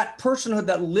 And that personhood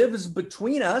that lives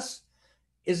between us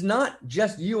is not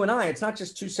just you and I. It's not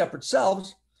just two separate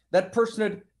selves. That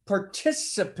personhood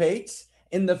participates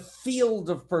in the field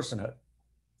of personhood.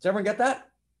 Does everyone get that?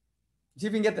 Let's see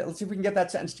if we can get that. Let's see if we can get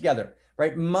that sentence together,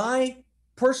 right? My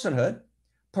personhood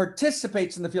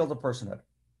participates in the field of personhood.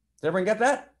 Does everyone get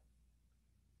that?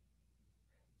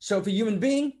 So if a human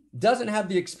being doesn't have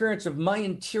the experience of my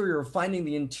interior, of finding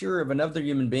the interior of another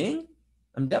human being,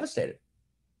 I'm devastated,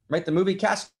 right? The movie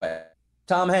Castaway,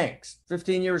 Tom Hanks,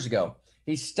 15 years ago,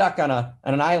 he's stuck on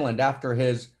an island after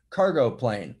his cargo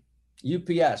plane,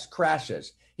 UPS,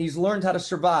 crashes. He's learned how to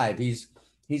survive. He's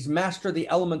mastered the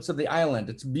elements of the island.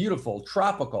 It's beautiful,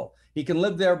 tropical. He can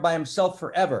live there by himself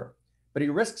forever, but he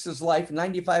risks his life,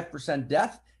 95%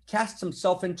 death, casts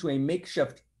himself into a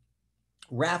makeshift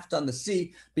raft on the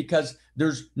sea because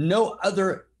there's no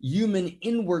other human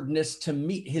inwardness to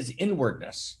meet his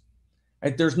inwardness.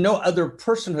 Right? There's no other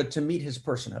personhood to meet his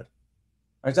personhood.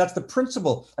 Right? So that's the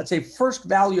principle. That's a first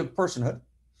value of personhood.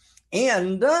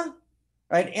 And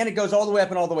it goes all the way up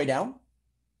and all the way down.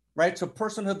 Right? So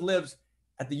personhood lives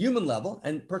at the human level,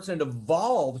 and personhood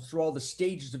evolves through all the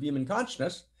stages of human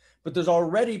consciousness, but there's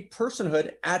already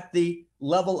personhood at the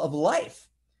level of life,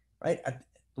 right? At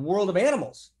the world of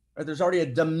animals. Right? There's already a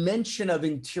dimension of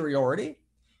interiority,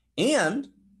 and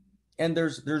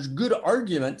there's good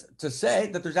argument to say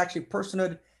that there's actually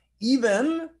personhood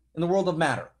even in the world of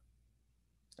matter.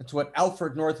 That's what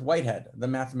Alfred North Whitehead, the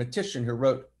mathematician who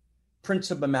wrote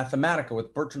Principia Mathematica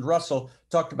with Bertrand Russell,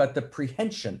 talked about the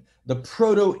prehension, the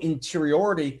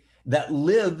proto-interiority that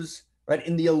lives right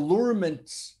in the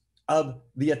allurements of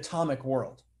the atomic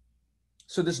world.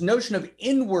 So this notion of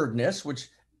inwardness, which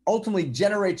ultimately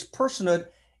generates personhood,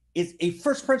 is a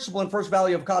first principle and first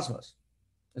value of Kosmos.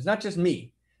 It's not just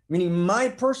me, meaning my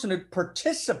personhood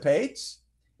participates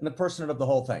in the personhood of the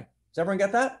whole thing. Does everyone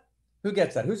get that? Who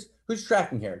gets that? Who's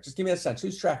tracking here? Just give me a sense.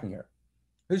 Who's tracking here?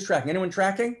 Who's tracking? Anyone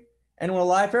tracking? Anyone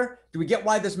alive here? Do we get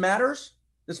why this matters?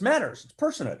 This matters. It's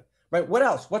personhood, right? What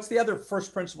else? What's the other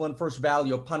first principle and first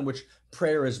value upon which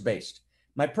prayer is based?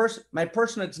 My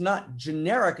personhood's not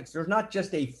generic. There's not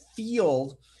just a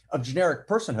field of generic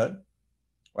personhood,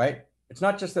 right? It's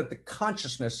not just that the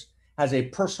consciousness has a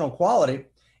personal quality.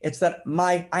 It's that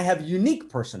I have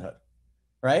unique personhood,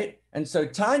 right? And so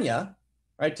Tanya,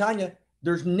 right? Tanya,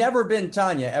 there's never been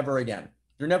Tanya ever again.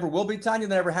 There never will be Tanya.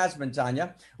 There never has been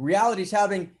Tanya. Reality is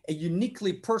having a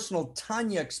uniquely personal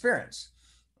Tanya experience.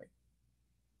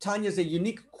 Tanya is a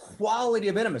unique quality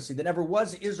of intimacy that never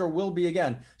was, is, or will be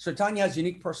again. So Tanya has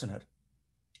unique personhood.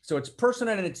 So it's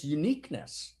personhood and its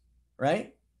uniqueness,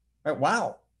 right? Right?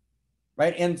 Wow.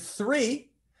 right? And 3,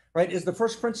 right, is the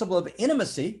first principle of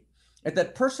intimacy, right,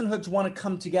 that personhoods want to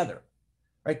come together,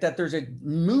 right? That there's a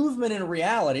movement in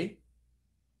reality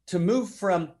to move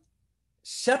from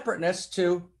separateness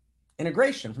to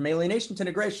integration, from alienation to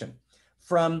integration,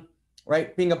 from,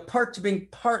 right, being apart to being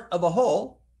part of a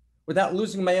whole without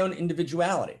losing my own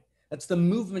individuality. That's the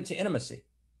movement to intimacy.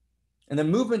 And the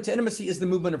movement to intimacy is the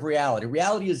movement of reality.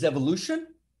 Reality is evolution,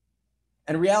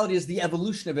 and reality is the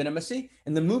evolution of intimacy.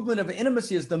 And the movement of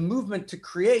intimacy is the movement to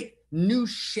create new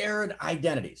shared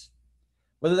identities,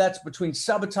 whether that's between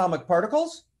subatomic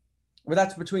particles or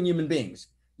that's between human beings.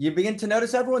 You begin to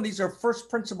notice, everyone, these are first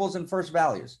principles and first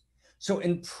values. So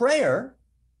in prayer,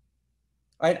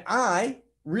 right, I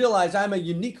realize I'm a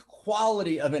unique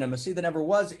quality of intimacy that never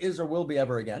was, is, or will be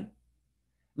ever again.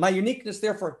 My uniqueness,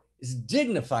 therefore, is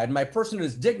dignified. My personhood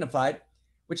is dignified,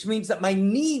 which means that my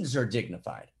needs are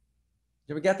dignified.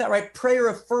 Did we get that right? Prayer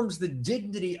affirms the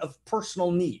dignity of personal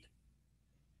need.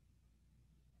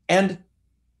 And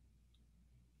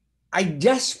I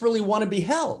desperately want to be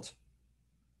held.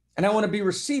 And I want to be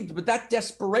received, but that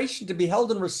desperation to be held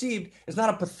and received is not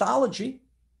a pathology.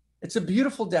 It's a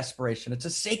beautiful desperation. It's a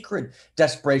sacred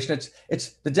desperation. It's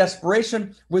the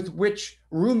desperation with which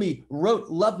Rumi wrote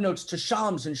love notes to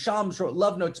Shams, and Shams wrote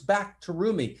love notes back to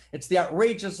Rumi. It's the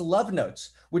outrageous love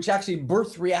notes, which actually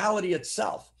birth reality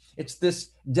itself. It's this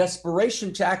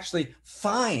desperation to actually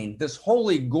find this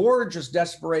holy, gorgeous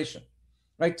desperation,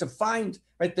 right? To find,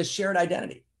 right, the shared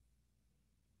identity.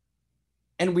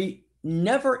 And we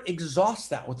never exhaust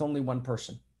that with only one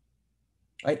person,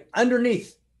 right?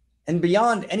 Underneath and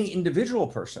beyond any individual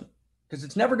person, because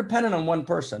it's never dependent on one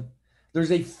person,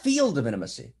 there's a field of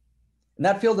intimacy. And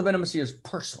that field of intimacy is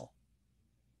personal.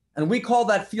 And we call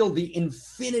that field the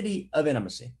infinity of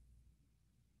intimacy.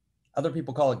 Other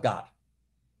people call it God.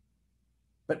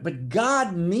 But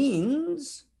God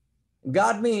means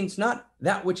not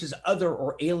that which is other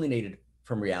or alienated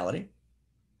from reality,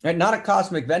 right? Not a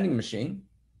cosmic vending machine.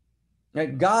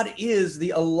 Right? God is the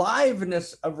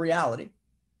aliveness of reality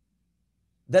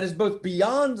that is both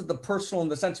beyond the personal in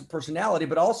the sense of personality,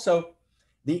 but also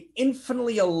the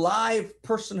infinitely alive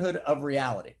personhood of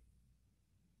reality.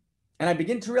 And I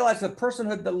begin to realize that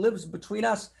personhood that lives between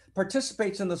us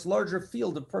participates in this larger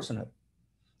field of personhood.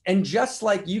 And just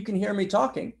like you can hear me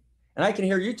talking, and I can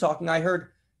hear you talking, I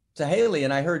heard to Haley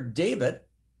and I heard David,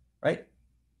 right?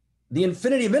 The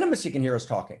infinity of intimacy can hear us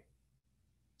talking.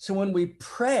 So when we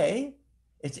pray,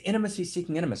 it's intimacy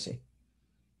seeking intimacy.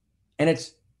 And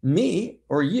it's me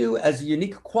or you as a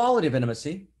unique quality of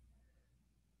intimacy,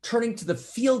 turning to the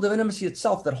field of intimacy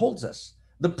itself that holds us,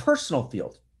 the personal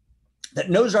field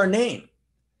that knows our name,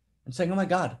 and saying, oh my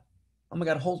God,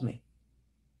 hold me,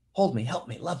 help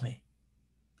me, love me,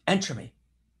 enter me,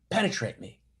 penetrate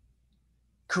me,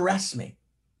 caress me.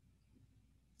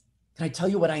 Can I tell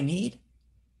you what I need?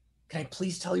 Can I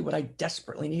please tell you what I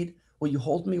desperately need? Will you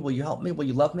hold me? Will you help me? Will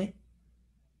you love me?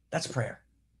 That's prayer,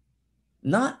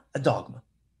 not a dogma.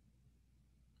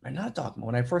 Right? Not a dogma.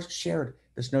 When I first shared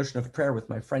this notion of prayer with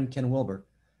my friend Ken Wilber,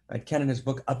 right, Ken in his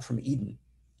book Up from Eden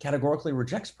categorically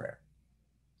rejects prayer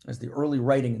as the early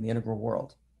writing in the integral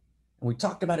world. And we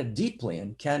talked about it deeply,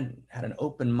 and Ken had an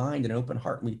open mind and an open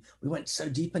heart. We went so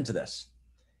deep into this,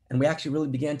 and we actually really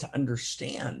began to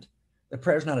understand that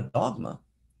prayer is not a dogma.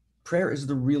 Prayer is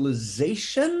the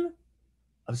realization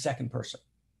of second person.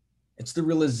 It's the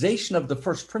realization of the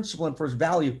first principle and first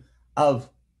value of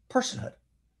personhood.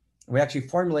 We actually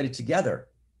formulated together,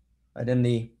 right, in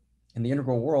the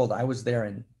integral world. I was there,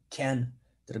 and Ken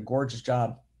did a gorgeous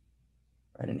job,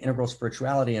 right, in integral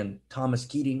spirituality, and Thomas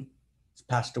Keating has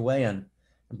passed away, and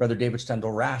Brother David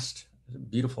Stendhal Rast, a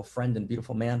beautiful friend and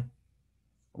beautiful man.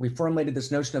 We formulated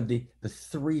this notion of the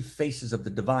 3 faces of the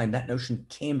divine. That notion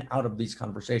came out of these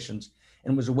conversations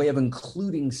and was a way of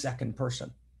including second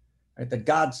person, right? That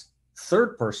God's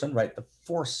third person, right? The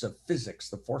force of physics,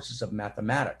 the forces of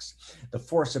mathematics, the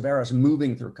force of Eros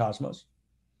moving through Kosmos,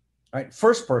 right?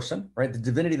 First person, right? The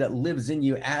divinity that lives in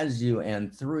you, as you,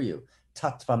 and through you.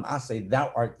 Tattvam ase,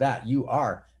 thou art that, you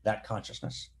are that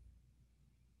consciousness,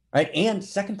 right? And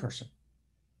second person,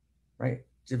 right?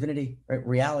 Divinity, right?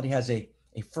 Reality has a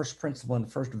first principle and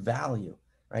first value,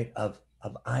 right? Of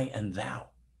I and thou,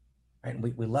 right? And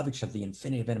we love each other, the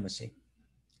infinity of intimacy.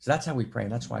 So that's how we pray,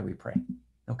 and that's why we pray.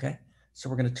 Okay, so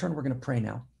we're going to pray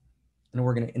now, and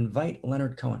we're going to invite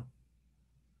Leonard Cohen,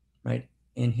 right,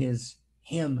 in his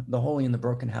hymn, The Holy and the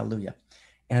Broken Hallelujah.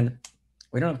 And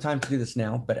we don't have time to do this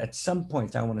now, but at some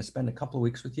point, I want to spend a couple of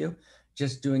weeks with you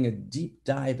just doing a deep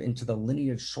dive into the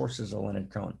lineage sources of Leonard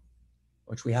Cohen,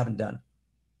 which we haven't done.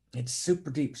 It's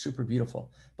super deep, super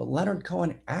beautiful. But Leonard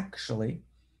Cohen actually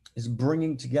is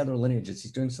bringing together lineages.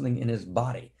 He's doing something in his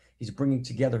body. He's bringing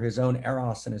together his own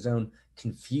eros and his own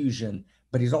confusion,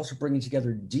 but he's also bringing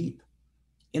together deep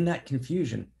in that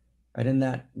confusion, right? In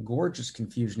that gorgeous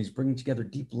confusion, he's bringing together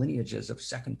deep lineages of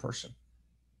second person,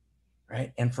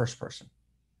 right? And first person.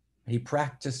 He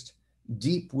practiced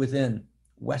deep within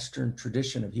Western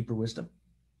tradition of Hebrew wisdom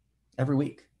every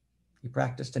week. He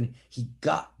practiced and he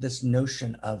got this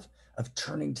notion of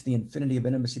turning to the infinity of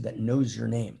intimacy that knows your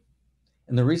name.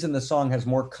 And the reason the song has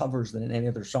more covers than any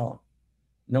other song,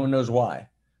 no one knows why,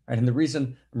 right? And the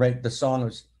reason, right, the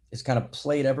song is kind of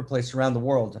played every place around the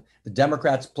world. The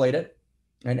Democrats played it,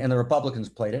 and the Republicans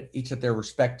played it, each at their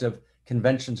respective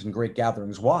conventions and great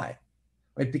gatherings. Why?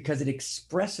 Right? Because it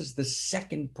expresses the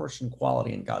second person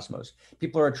quality in Kosmos.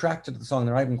 People are attracted to the song.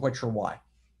 They're not even quite sure why.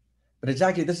 But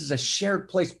exactly, this is a shared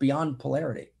place beyond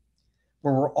polarity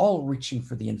where we're all reaching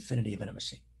for the infinity of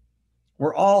intimacy.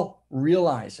 We're all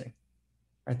realizing,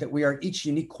 right, that we are each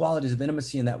unique qualities of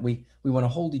intimacy and that we want to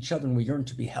hold each other and we yearn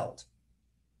to be held.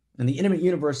 And the intimate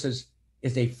universe is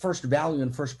a first value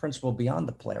and first principle beyond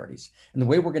the polarities. And the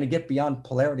way we're going to get beyond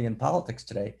polarity in politics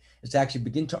today is to actually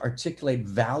begin to articulate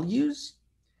values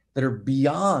that are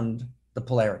beyond the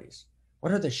polarities.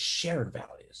 What are the shared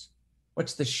values?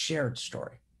 What's the shared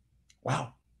story?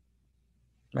 Wow.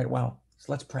 Right, wow.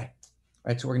 So let's pray.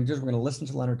 Right, so what we're going to do is we're going to listen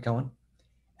to Leonard Cohen,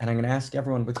 and I'm going to ask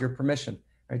everyone with your permission,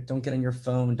 right, don't get on your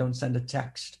phone, don't send a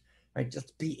text, right,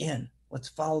 just be in. Let's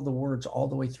follow the words all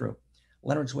the way through.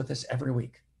 Leonard's with us every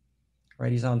week,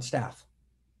 right? He's on staff.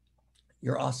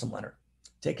 You're awesome, Leonard.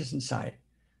 Take us inside,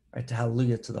 right, to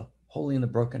Hallelujah, to the holy and the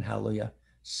broken Hallelujah,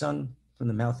 sung from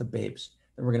the mouth of babes.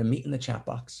 Then we're going to meet in the chat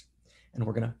box, and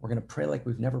we're going to pray like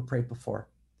we've never prayed before.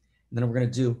 And then we're going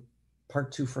to do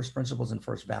part 2, first principles and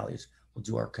first values. We'll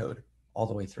do our code all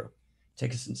the way through.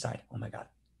 Take us inside. Oh my God.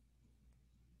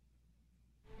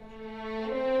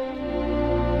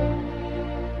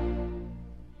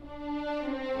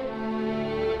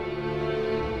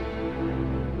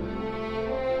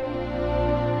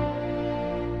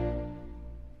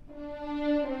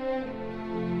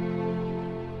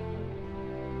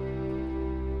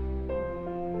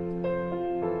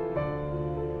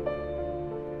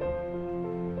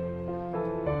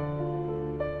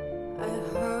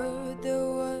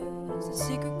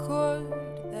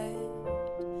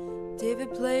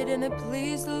 And it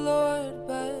pleased the Lord,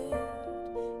 but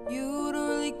you don't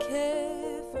really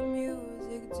care for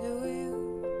music, do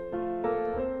you?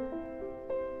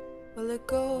 Well, it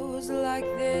goes like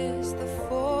this: the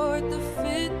fourth, the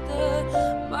fifth,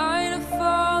 the minor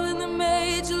fall, and the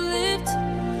major lift.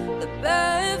 The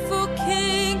barefoot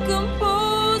king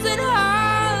composing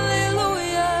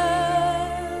hallelujah,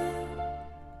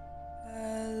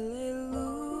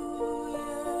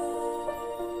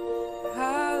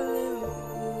 hallelujah,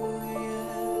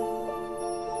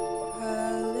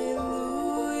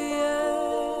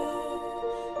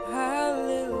 hallelujah.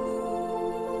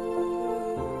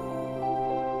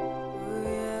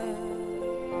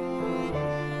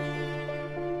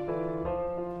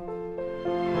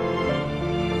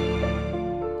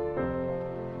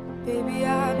 Baby,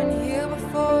 I've been here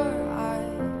before.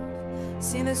 I've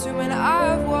seen this room and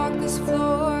I've walked this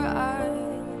floor. I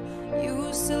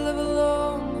used to live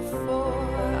alone before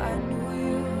I knew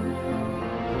you.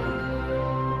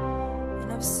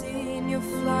 And I've seen your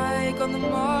flag on the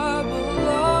marble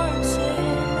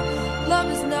arching.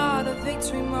 Love is not a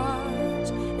victory march.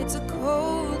 It's a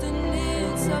cold and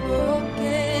it's a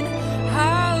broken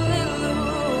hallelujah.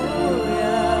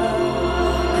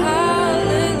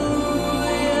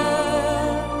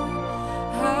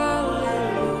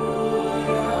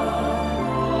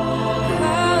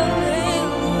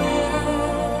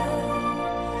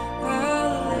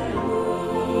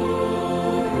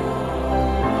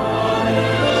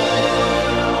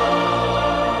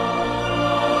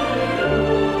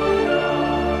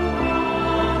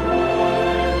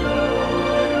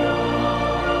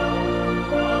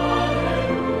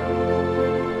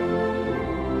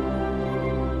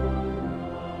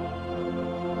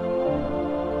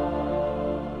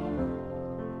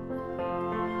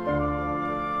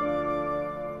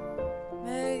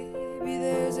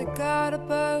 God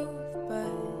above,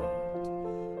 but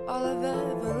all I've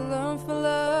ever learned from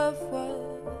love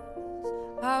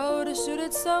was how to shoot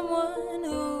at someone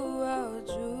who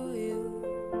outdrew you.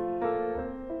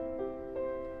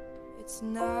 It's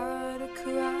not a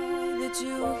cry that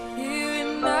you hear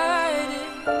at night.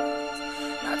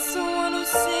 It's not someone who's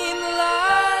seen the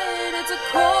light. It's a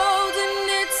cold and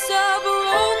it's a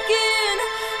broken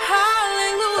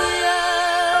hallelujah.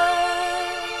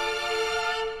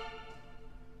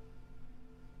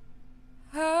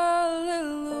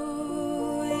 Hallelujah.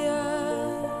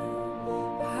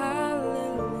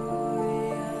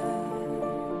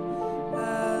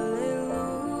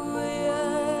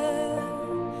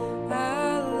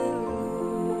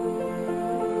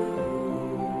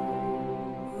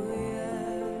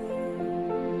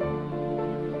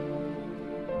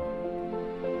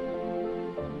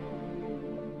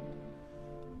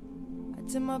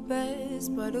 did my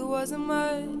best, but it wasn't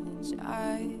much.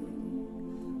 I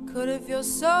couldn't feel,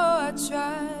 so I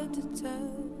tried to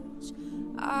touch.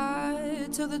 I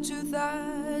told the truth,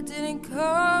 I didn't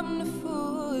come to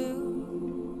fool you.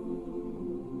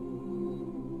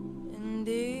 And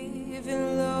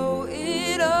even though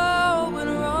it all went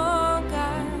wrong,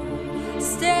 I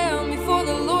stand before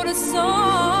the Lord a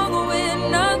song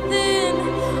with nothing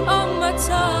on my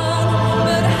tongue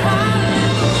but hallelujah.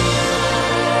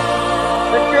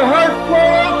 Let your heart flow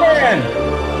open.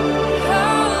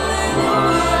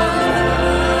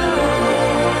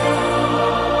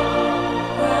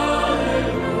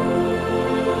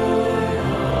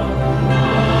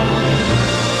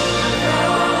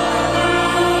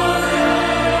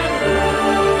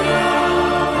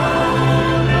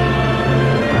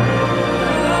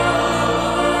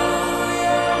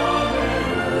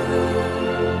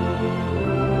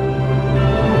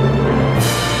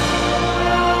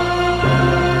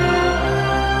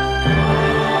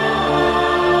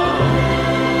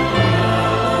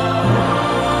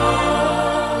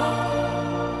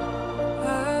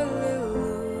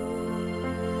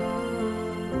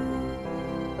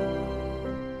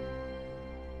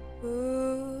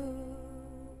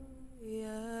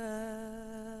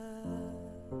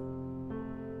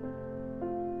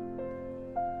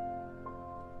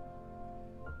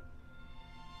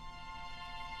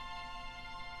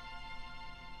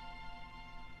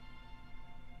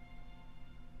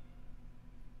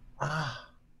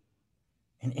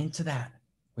 And into that,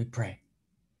 we pray.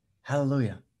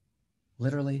 Hallelujah.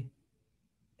 Literally,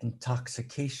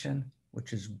 intoxication,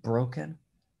 which is broken,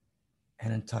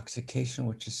 and intoxication,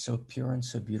 which is so pure and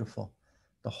so beautiful.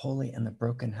 The holy and the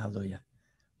broken, hallelujah.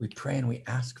 We pray and we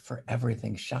ask for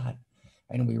everything, Shad.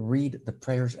 And we read the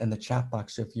prayers in the chat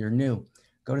box. So if you're new,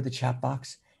 go to the chat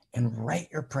box and write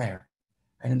your prayer.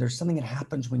 And there's something that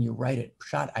happens when you write it.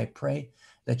 Shad, I pray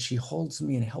that she holds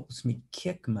me and helps me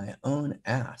kick my own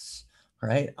ass.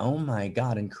 Right? Oh my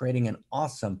God. And creating an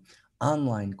awesome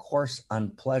online course on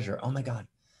pleasure. Oh my God.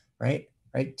 Right?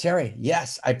 Right? Terry,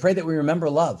 yes. I pray that we remember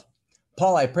love.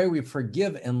 Paul, I pray we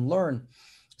forgive and learn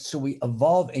so we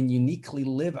evolve and uniquely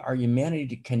live our humanity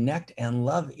to connect and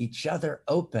love each other.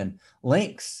 Open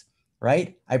links,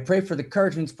 right? I pray for the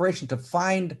courage and inspiration to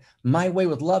find my way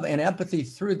with love and empathy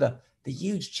through the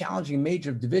huge challenging major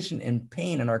of division and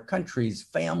pain in our countries,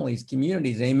 families,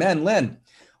 communities. Amen. Lynn,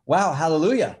 wow,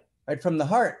 hallelujah. Right from the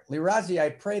heart. Lirazi, I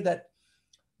pray that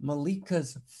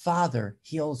Malika's father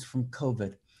heals from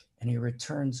COVID and he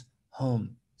returns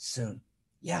home soon.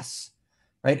 Yes,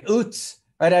 right? Utz,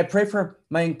 right? I pray for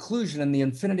my inclusion in the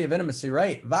infinity of intimacy,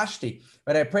 right? Vashti,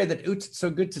 right? I pray that Utz, it's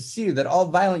so good to see you, that all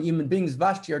violent human beings,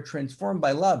 Vashti, are transformed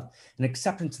by love and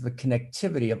acceptance of the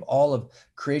connectivity of all of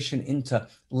creation into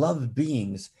love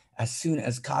beings as soon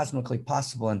as cosmically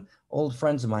possible. And old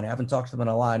friends of mine, I haven't talked to them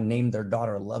in a while, named their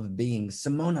daughter Love Beings.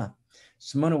 Simona,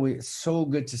 so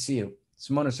good to see you.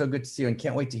 Simona, so good to see you and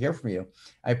can't wait to hear from you.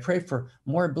 I pray for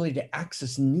more ability to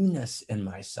access newness in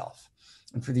myself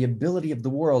and for the ability of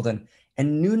the world. And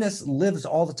newness lives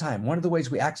all the time. One of the ways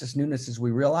we access newness is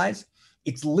we realize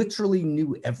it's literally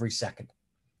new every second.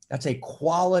 That's a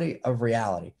quality of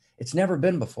reality. It's never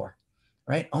been before,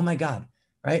 right? Oh my God,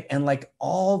 right? And like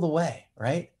all the way,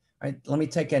 right? Right. Let me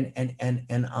take an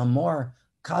Amor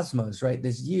Kosmos, right?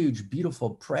 This huge, beautiful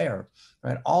prayer,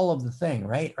 right? All of the thing,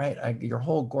 right? Right. Your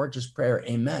whole gorgeous prayer.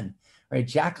 Amen. Right.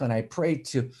 Jacqueline, I pray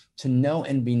to know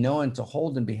and be known, to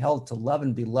hold and be held, to love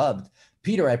and be loved.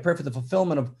 Peter, I pray for the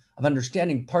fulfillment of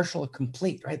understanding, partial,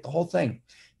 complete, right? The whole thing.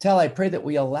 Tell, I pray that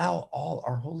we allow all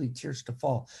our holy tears to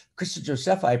fall. Krista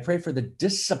Josepha, I pray for the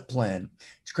discipline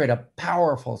to create a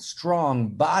powerful, strong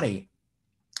body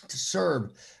to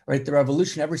serve, right, the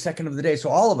revolution every second of the day. So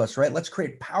all of us, right, let's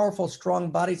create powerful, strong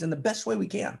bodies in the best way we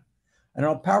can. And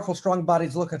our powerful, strong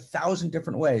bodies look 1,000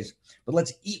 different ways, but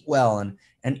let's eat well and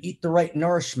eat the right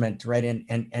nourishment, right,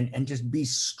 and just be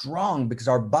strong, because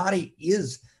our body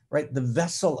is, right, the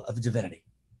vessel of divinity,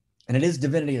 and it is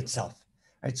divinity itself,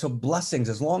 right? So blessings,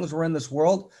 as long as we're in this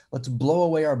world, let's blow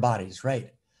away our bodies,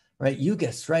 right? Right,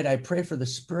 Yugis, right? I pray for the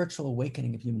spiritual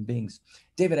awakening of human beings.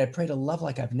 David, I pray to love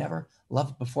like I've never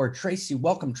loved before. Tracy,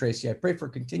 welcome, Tracy. I pray for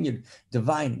continued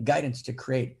divine guidance to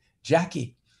create.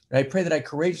 Jackie, I pray that I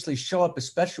courageously show up,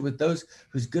 especially with those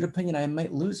whose good opinion I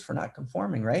might lose for not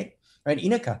conforming, right? Right,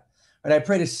 Inika, right? I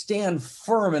pray to stand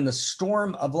firm in the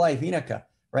storm of life. Inika,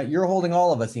 right? You're holding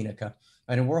all of us, Inika,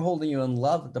 right? And we're holding you in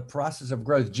love, the process of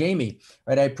growth. Jamie,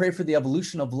 right? I pray for the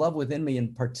evolution of love within me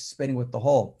and participating with the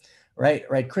whole. Right.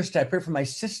 Krista, I pray for my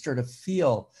sister to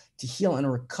heal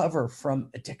and recover from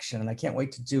addiction. And I can't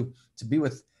wait to be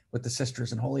with with the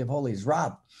sisters in Holy of Holies.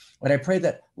 Rob, but I pray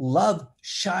that love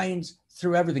shines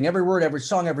through everything, every word, every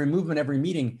song, every movement, every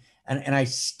meeting. And I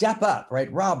step up, right?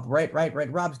 Rob, right.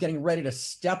 Rob's getting ready to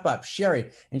step up.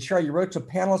 Sherry, and Sherry, you wrote to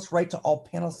panelists, write to all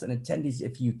panelists and attendees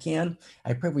if you can.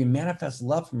 I pray we manifest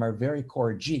love from our very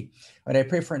core. G, but I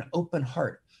pray for an open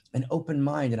heart, an open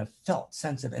mind, and a felt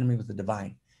sense of enemy with the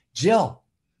divine. Jill,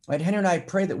 right? Henry and I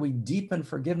pray that we deepen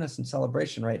forgiveness and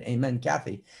celebration, right? Amen.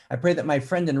 Kathy, I pray that my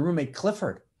friend and roommate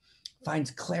Clifford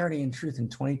finds clarity and truth in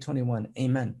 2021.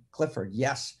 Amen. Clifford,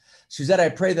 yes. Suzette, I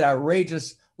pray that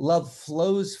outrageous love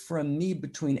flows from me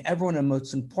between everyone, and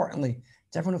most importantly,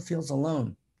 to everyone who feels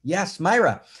alone. Yes,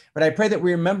 Myra, but I pray that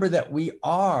we remember that we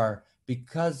are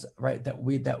because, right, that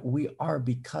we are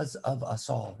because of us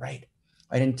all, right?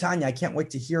 Right, and Tanya, I can't wait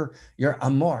to hear your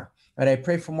Amor. Right, I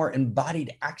pray for more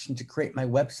embodied action to create my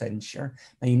website and share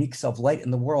my unique self-light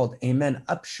in the world. Amen.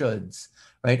 Upshoods,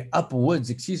 right? Upwoods,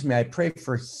 excuse me. I pray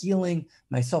for healing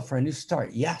myself for a new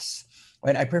start. Yes,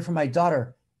 right. I pray for my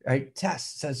daughter, right? Tess,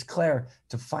 says Claire,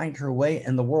 to find her way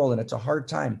in the world. And it's a hard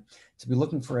time to be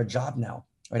looking for a job now,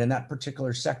 right? In that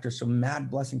particular sector. So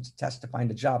mad blessing to Tess to find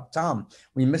a job. Tom,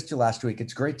 we missed you last week.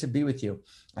 It's great to be with you.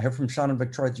 I heard from Sean and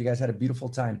Victoria that you guys had a beautiful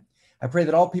time. I pray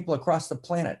that all people across the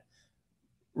planet,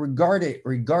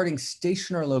 regarding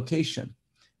station or location,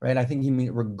 right? I think he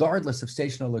means regardless of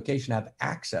station or location, have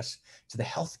access to the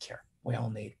healthcare we all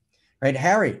need, right?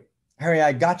 Harry,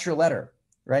 I got your letter,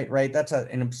 right? That's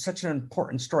such an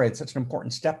important story. It's such an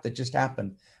important step that just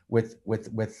happened with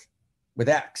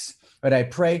X. But I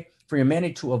pray for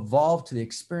humanity to evolve to the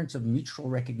experience of mutual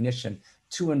recognition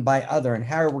to and by other. And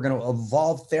Harry, we're going to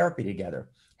evolve therapy together.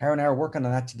 Harry and I are working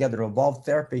on that together to evolve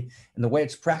therapy and the way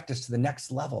it's practiced to the next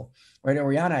level. Right,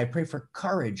 Oriana, I pray for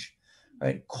courage,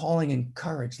 right? Calling and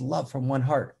courage, love from one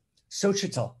heart.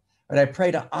 Xochitl, right? I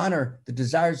pray to honor the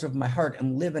desires of my heart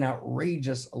and live in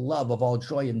outrageous love of all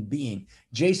joy and being.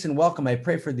 Jason, welcome. I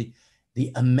pray for the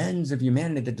amends of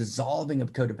humanity, the dissolving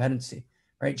of codependency,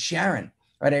 right? Sharon,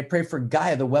 right? I pray for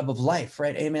Gaia, the web of life,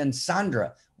 right? Amen.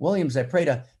 Sandra Williams, I pray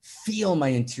to feel my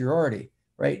interiority,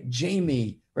 right?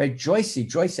 Jamie, right?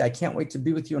 Joycey, I can't wait to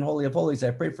be with you in Holy of Holies.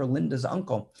 I pray for Linda's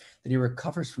uncle that he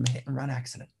recovers from a hit and run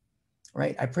accident,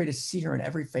 right? I pray to see her in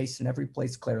every face, in every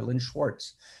place, Claire Lynn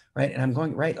Schwartz, right? And I'm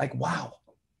going, right, like, wow.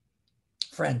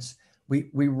 Friends, we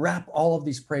wrap all of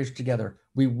these prayers together.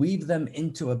 We weave them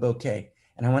into a bouquet.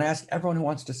 And I want to ask everyone who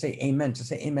wants to say amen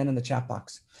in the chat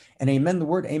box. And amen, the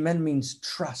word amen means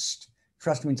trust.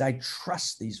 Trust means I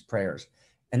trust these prayers.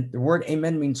 And the word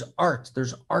amen means art.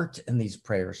 There's art in these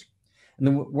prayers. And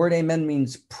the word amen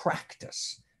means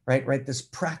practice, right? This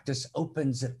practice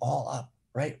opens it all up,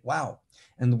 right? Wow.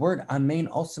 And the word amen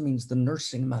also means the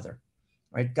nursing mother,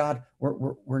 right? God,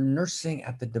 we're nursing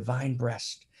at the divine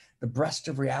breast, the breast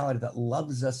of reality that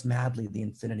loves us madly, the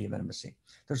infinity of intimacy.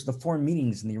 There's the four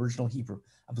meanings in the original Hebrew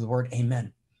of the word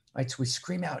amen, right? So we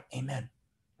scream out amen,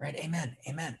 right? Amen,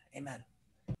 amen, amen.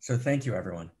 So thank you,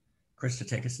 everyone. Krista,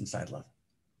 take us inside love.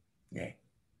 Yay.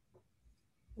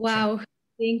 Wow.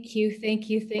 Thank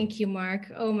you,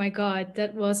 Marc. Oh my God,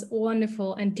 that was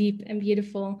wonderful and deep and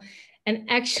beautiful. And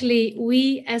actually,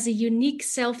 we as a unique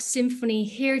self-symphony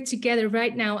here together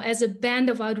right now, as a band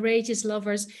of outrageous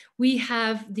lovers, we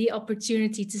have the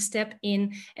opportunity to step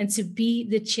in and to be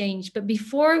the change. But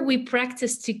before we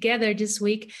practice together this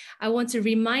week, I want to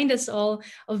remind us all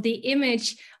of the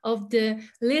image of the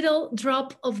little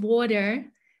drop of water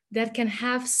that can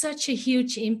have such a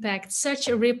huge impact, such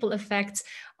a ripple effect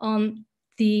on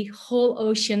the whole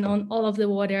ocean, on all of the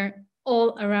water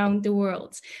all around the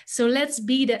world. So let's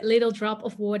be that little drop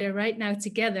of water right now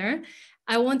together.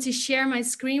 I want to share my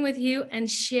screen with you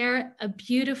and share a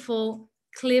beautiful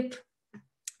clip,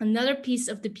 another piece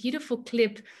of the beautiful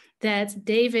clip that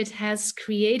David has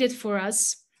created for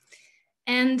us.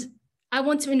 And I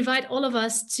want to invite all of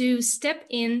us to step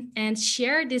in and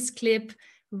share this clip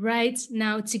right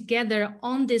now together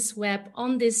on this web,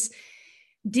 on this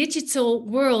digital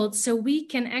world, so we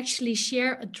can actually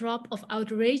share a drop of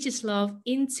outrageous love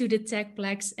into the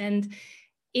techplex and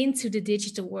into the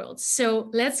digital world. So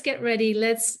let's get ready.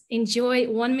 Let's enjoy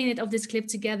 1 minute of this clip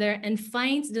together and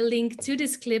find the link to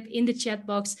this clip in the chat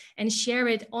box and share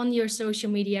it on your social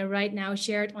media right now.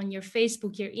 Share it on your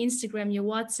Facebook, your Instagram, your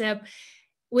WhatsApp,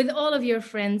 with all of your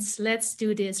friends. Let's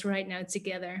do this right now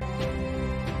together.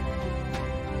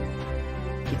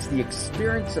 It's the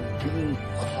experience of being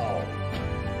called.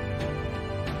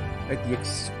 Right? The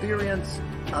experience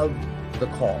of the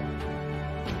call.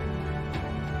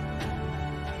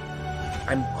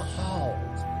 I'm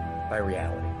called by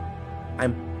reality.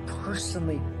 I'm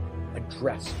personally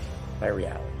addressed by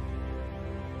reality.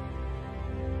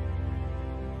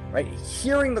 right?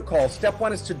 Hearing the call. Step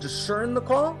one is to discern the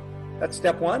call. That's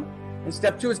step one. And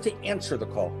step two is to answer the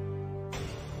call.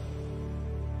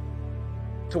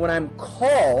 So when I'm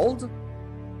called,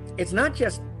 it's not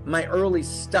just my early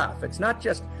stuff. It's not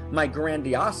just my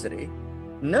grandiosity.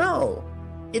 No,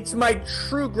 it's my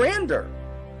true grandeur.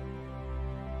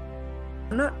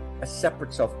 I'm not a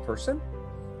separate self person.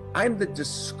 I'm the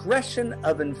discretion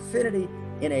of infinity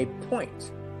in a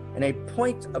point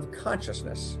of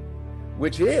consciousness,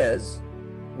 which is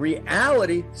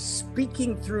reality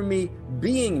speaking through me,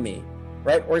 being me,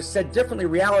 right? Or said differently,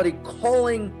 reality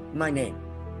calling my name.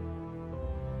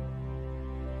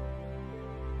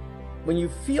 When you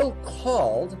feel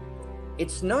called,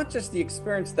 it's not just the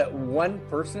experience that one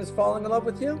person is falling in love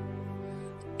with you,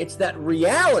 it's that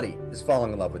reality is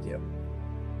falling in love with you.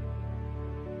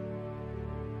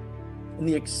 And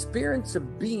the experience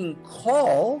of being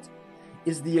called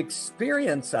is the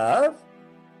experience of,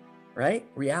 right,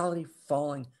 reality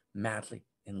falling madly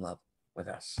in love with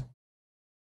us.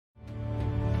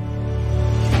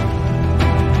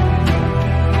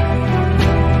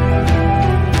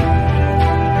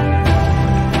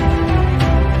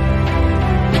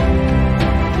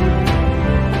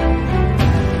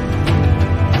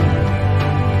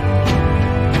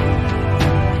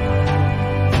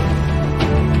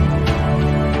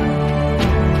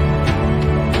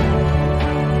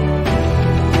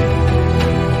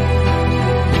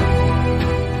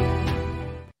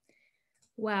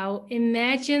 Wow,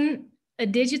 imagine a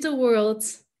digital world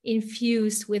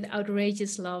infused with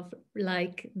outrageous love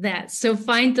like that. So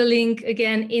find the link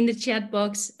again in the chat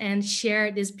box and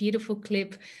share this beautiful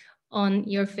clip on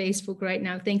your Facebook right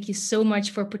now. Thank you so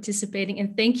much for participating.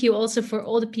 And thank you also for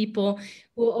all the people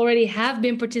who already have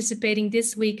been participating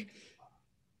this week.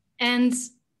 And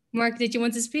Marc, did you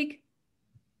want to speak?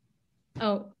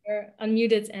 Oh, you're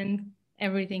unmuted and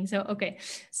everything. So, okay,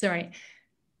 sorry.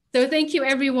 So thank you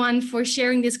everyone for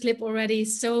sharing this clip already.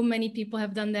 So many people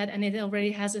have done that and it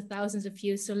already has thousands of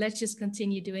views. So let's just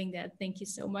continue doing that. Thank you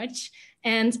so much.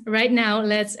 And right now,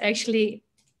 let's actually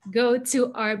go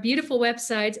to our beautiful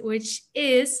website, which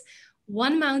is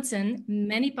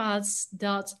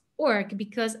onemountainmanypaths.org,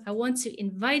 because I want to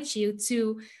invite you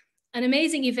to an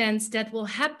amazing event that will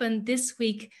happen this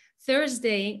week,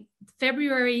 Thursday,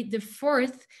 February the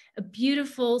 4th, a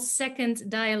beautiful second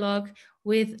dialogue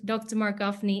with Dr. Marc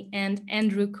Gafni and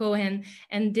Andrew Cohen.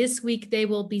 And this week they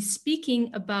will be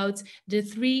speaking about the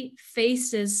 3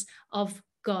 faces of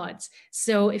God.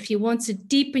 So if you want to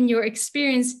deepen your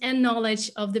experience and knowledge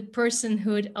of the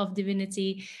personhood of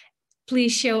divinity,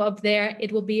 please show up there.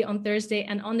 It will be on Thursday,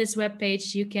 and on this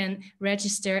webpage you can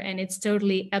register, and it's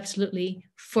totally, absolutely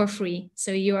for free.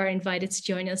 So you are invited to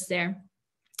join us there.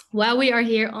 While we are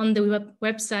here on the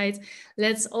website,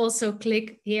 let's also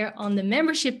click here on the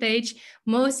membership page.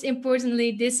 Most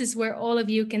importantly, this is where all of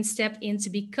you can step in to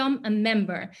become a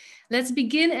member. Let's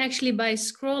begin actually by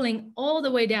scrolling all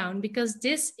the way down, because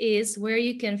this is where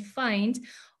you can find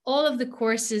all of the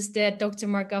courses that Dr.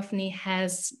 Marc Gafni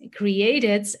has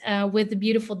created with the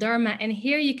beautiful Dharma. And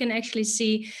here you can actually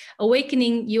see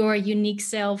Awakening Your Unique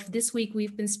Self. This week,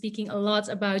 we've been speaking a lot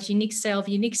about unique self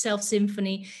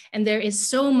symphony, and there is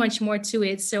so much more to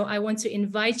it. So I want to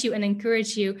invite you and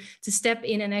encourage you to step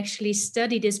in and actually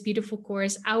study this beautiful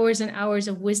course, hours and hours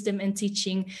of wisdom and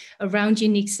teaching around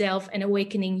unique self and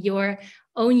awakening your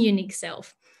own unique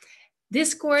self.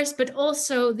 This course, but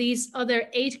also these other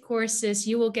 8 courses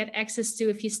you will get access to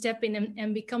if you step in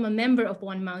and become a member of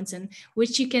One Mountain,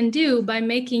 which you can do by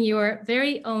making your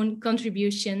very own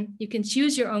contribution. You can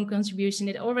choose your own contribution.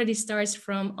 It already starts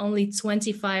from only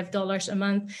 $25 a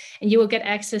month, and you will get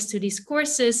access to these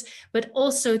courses, but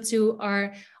also to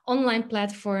our online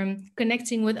platform,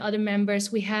 connecting with other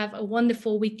members. We have a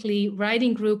wonderful weekly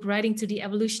writing group, Writing to the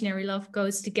Evolutionary Love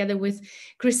Codes, together with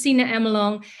Christina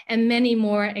Emelong, and many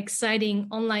more exciting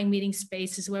online meeting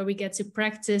spaces where we get to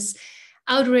practice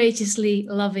outrageously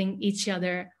loving each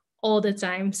other all the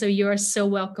time. So you're so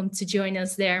welcome to join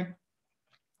us there.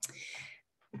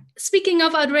 Speaking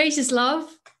of outrageous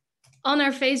love, on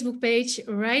our Facebook page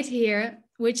right here,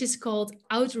 which is called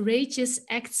Outrageous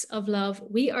Acts of Love,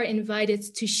 we are invited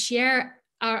to share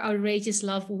our outrageous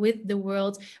love with the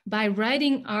world by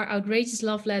writing our outrageous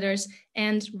love letters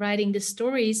and writing the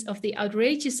stories of the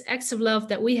outrageous acts of love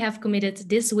that we have committed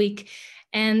this week.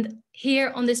 And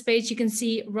here on this page, you can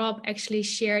see Rob actually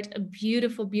shared a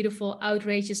beautiful, beautiful,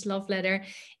 outrageous love letter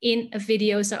in a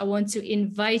video. So I want to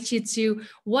invite you to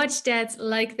watch that,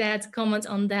 like that, comment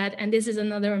on that. And this is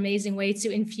another amazing way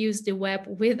to infuse the web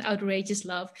with outrageous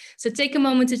love. So take a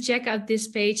moment to check out this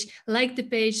page, like the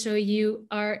page, so you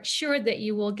are sure that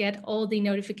you will get all the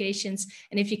notifications.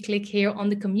 And if you click here on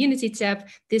the community tab,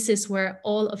 this is where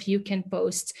all of you can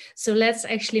post. So let's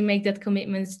actually make that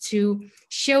commitment to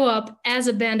show up as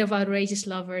a band of outrageous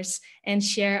lovers and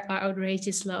share our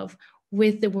outrageous love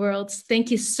with the world.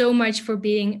 Thank you so much for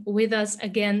being with us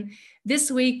again this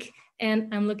week.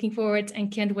 And I'm looking forward and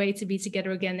can't wait to be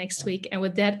together again next week. And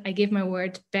with that, I give my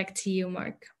word back to you,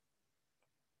 Marc.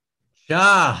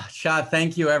 Sha,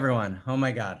 thank you, everyone. Oh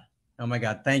my God. Oh my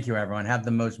God. Thank you, everyone. Have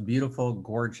the most beautiful,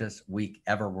 gorgeous week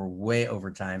ever. We're way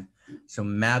over time. So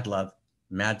mad love,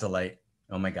 mad delight.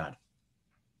 Oh my God.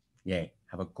 Yay.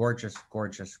 Have a gorgeous,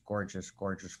 gorgeous, gorgeous,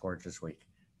 gorgeous, gorgeous week.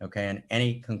 Okay. And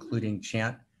any concluding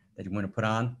chant that you want to put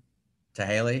on to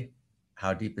Haley,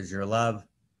 how deep is your love?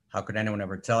 How could anyone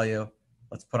ever tell you?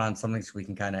 Let's put on something so we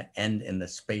can kind of end in the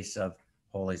space of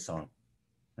holy song.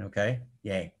 Okay.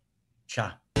 Yay.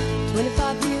 Cha.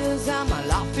 25 years and my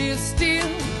life is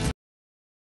still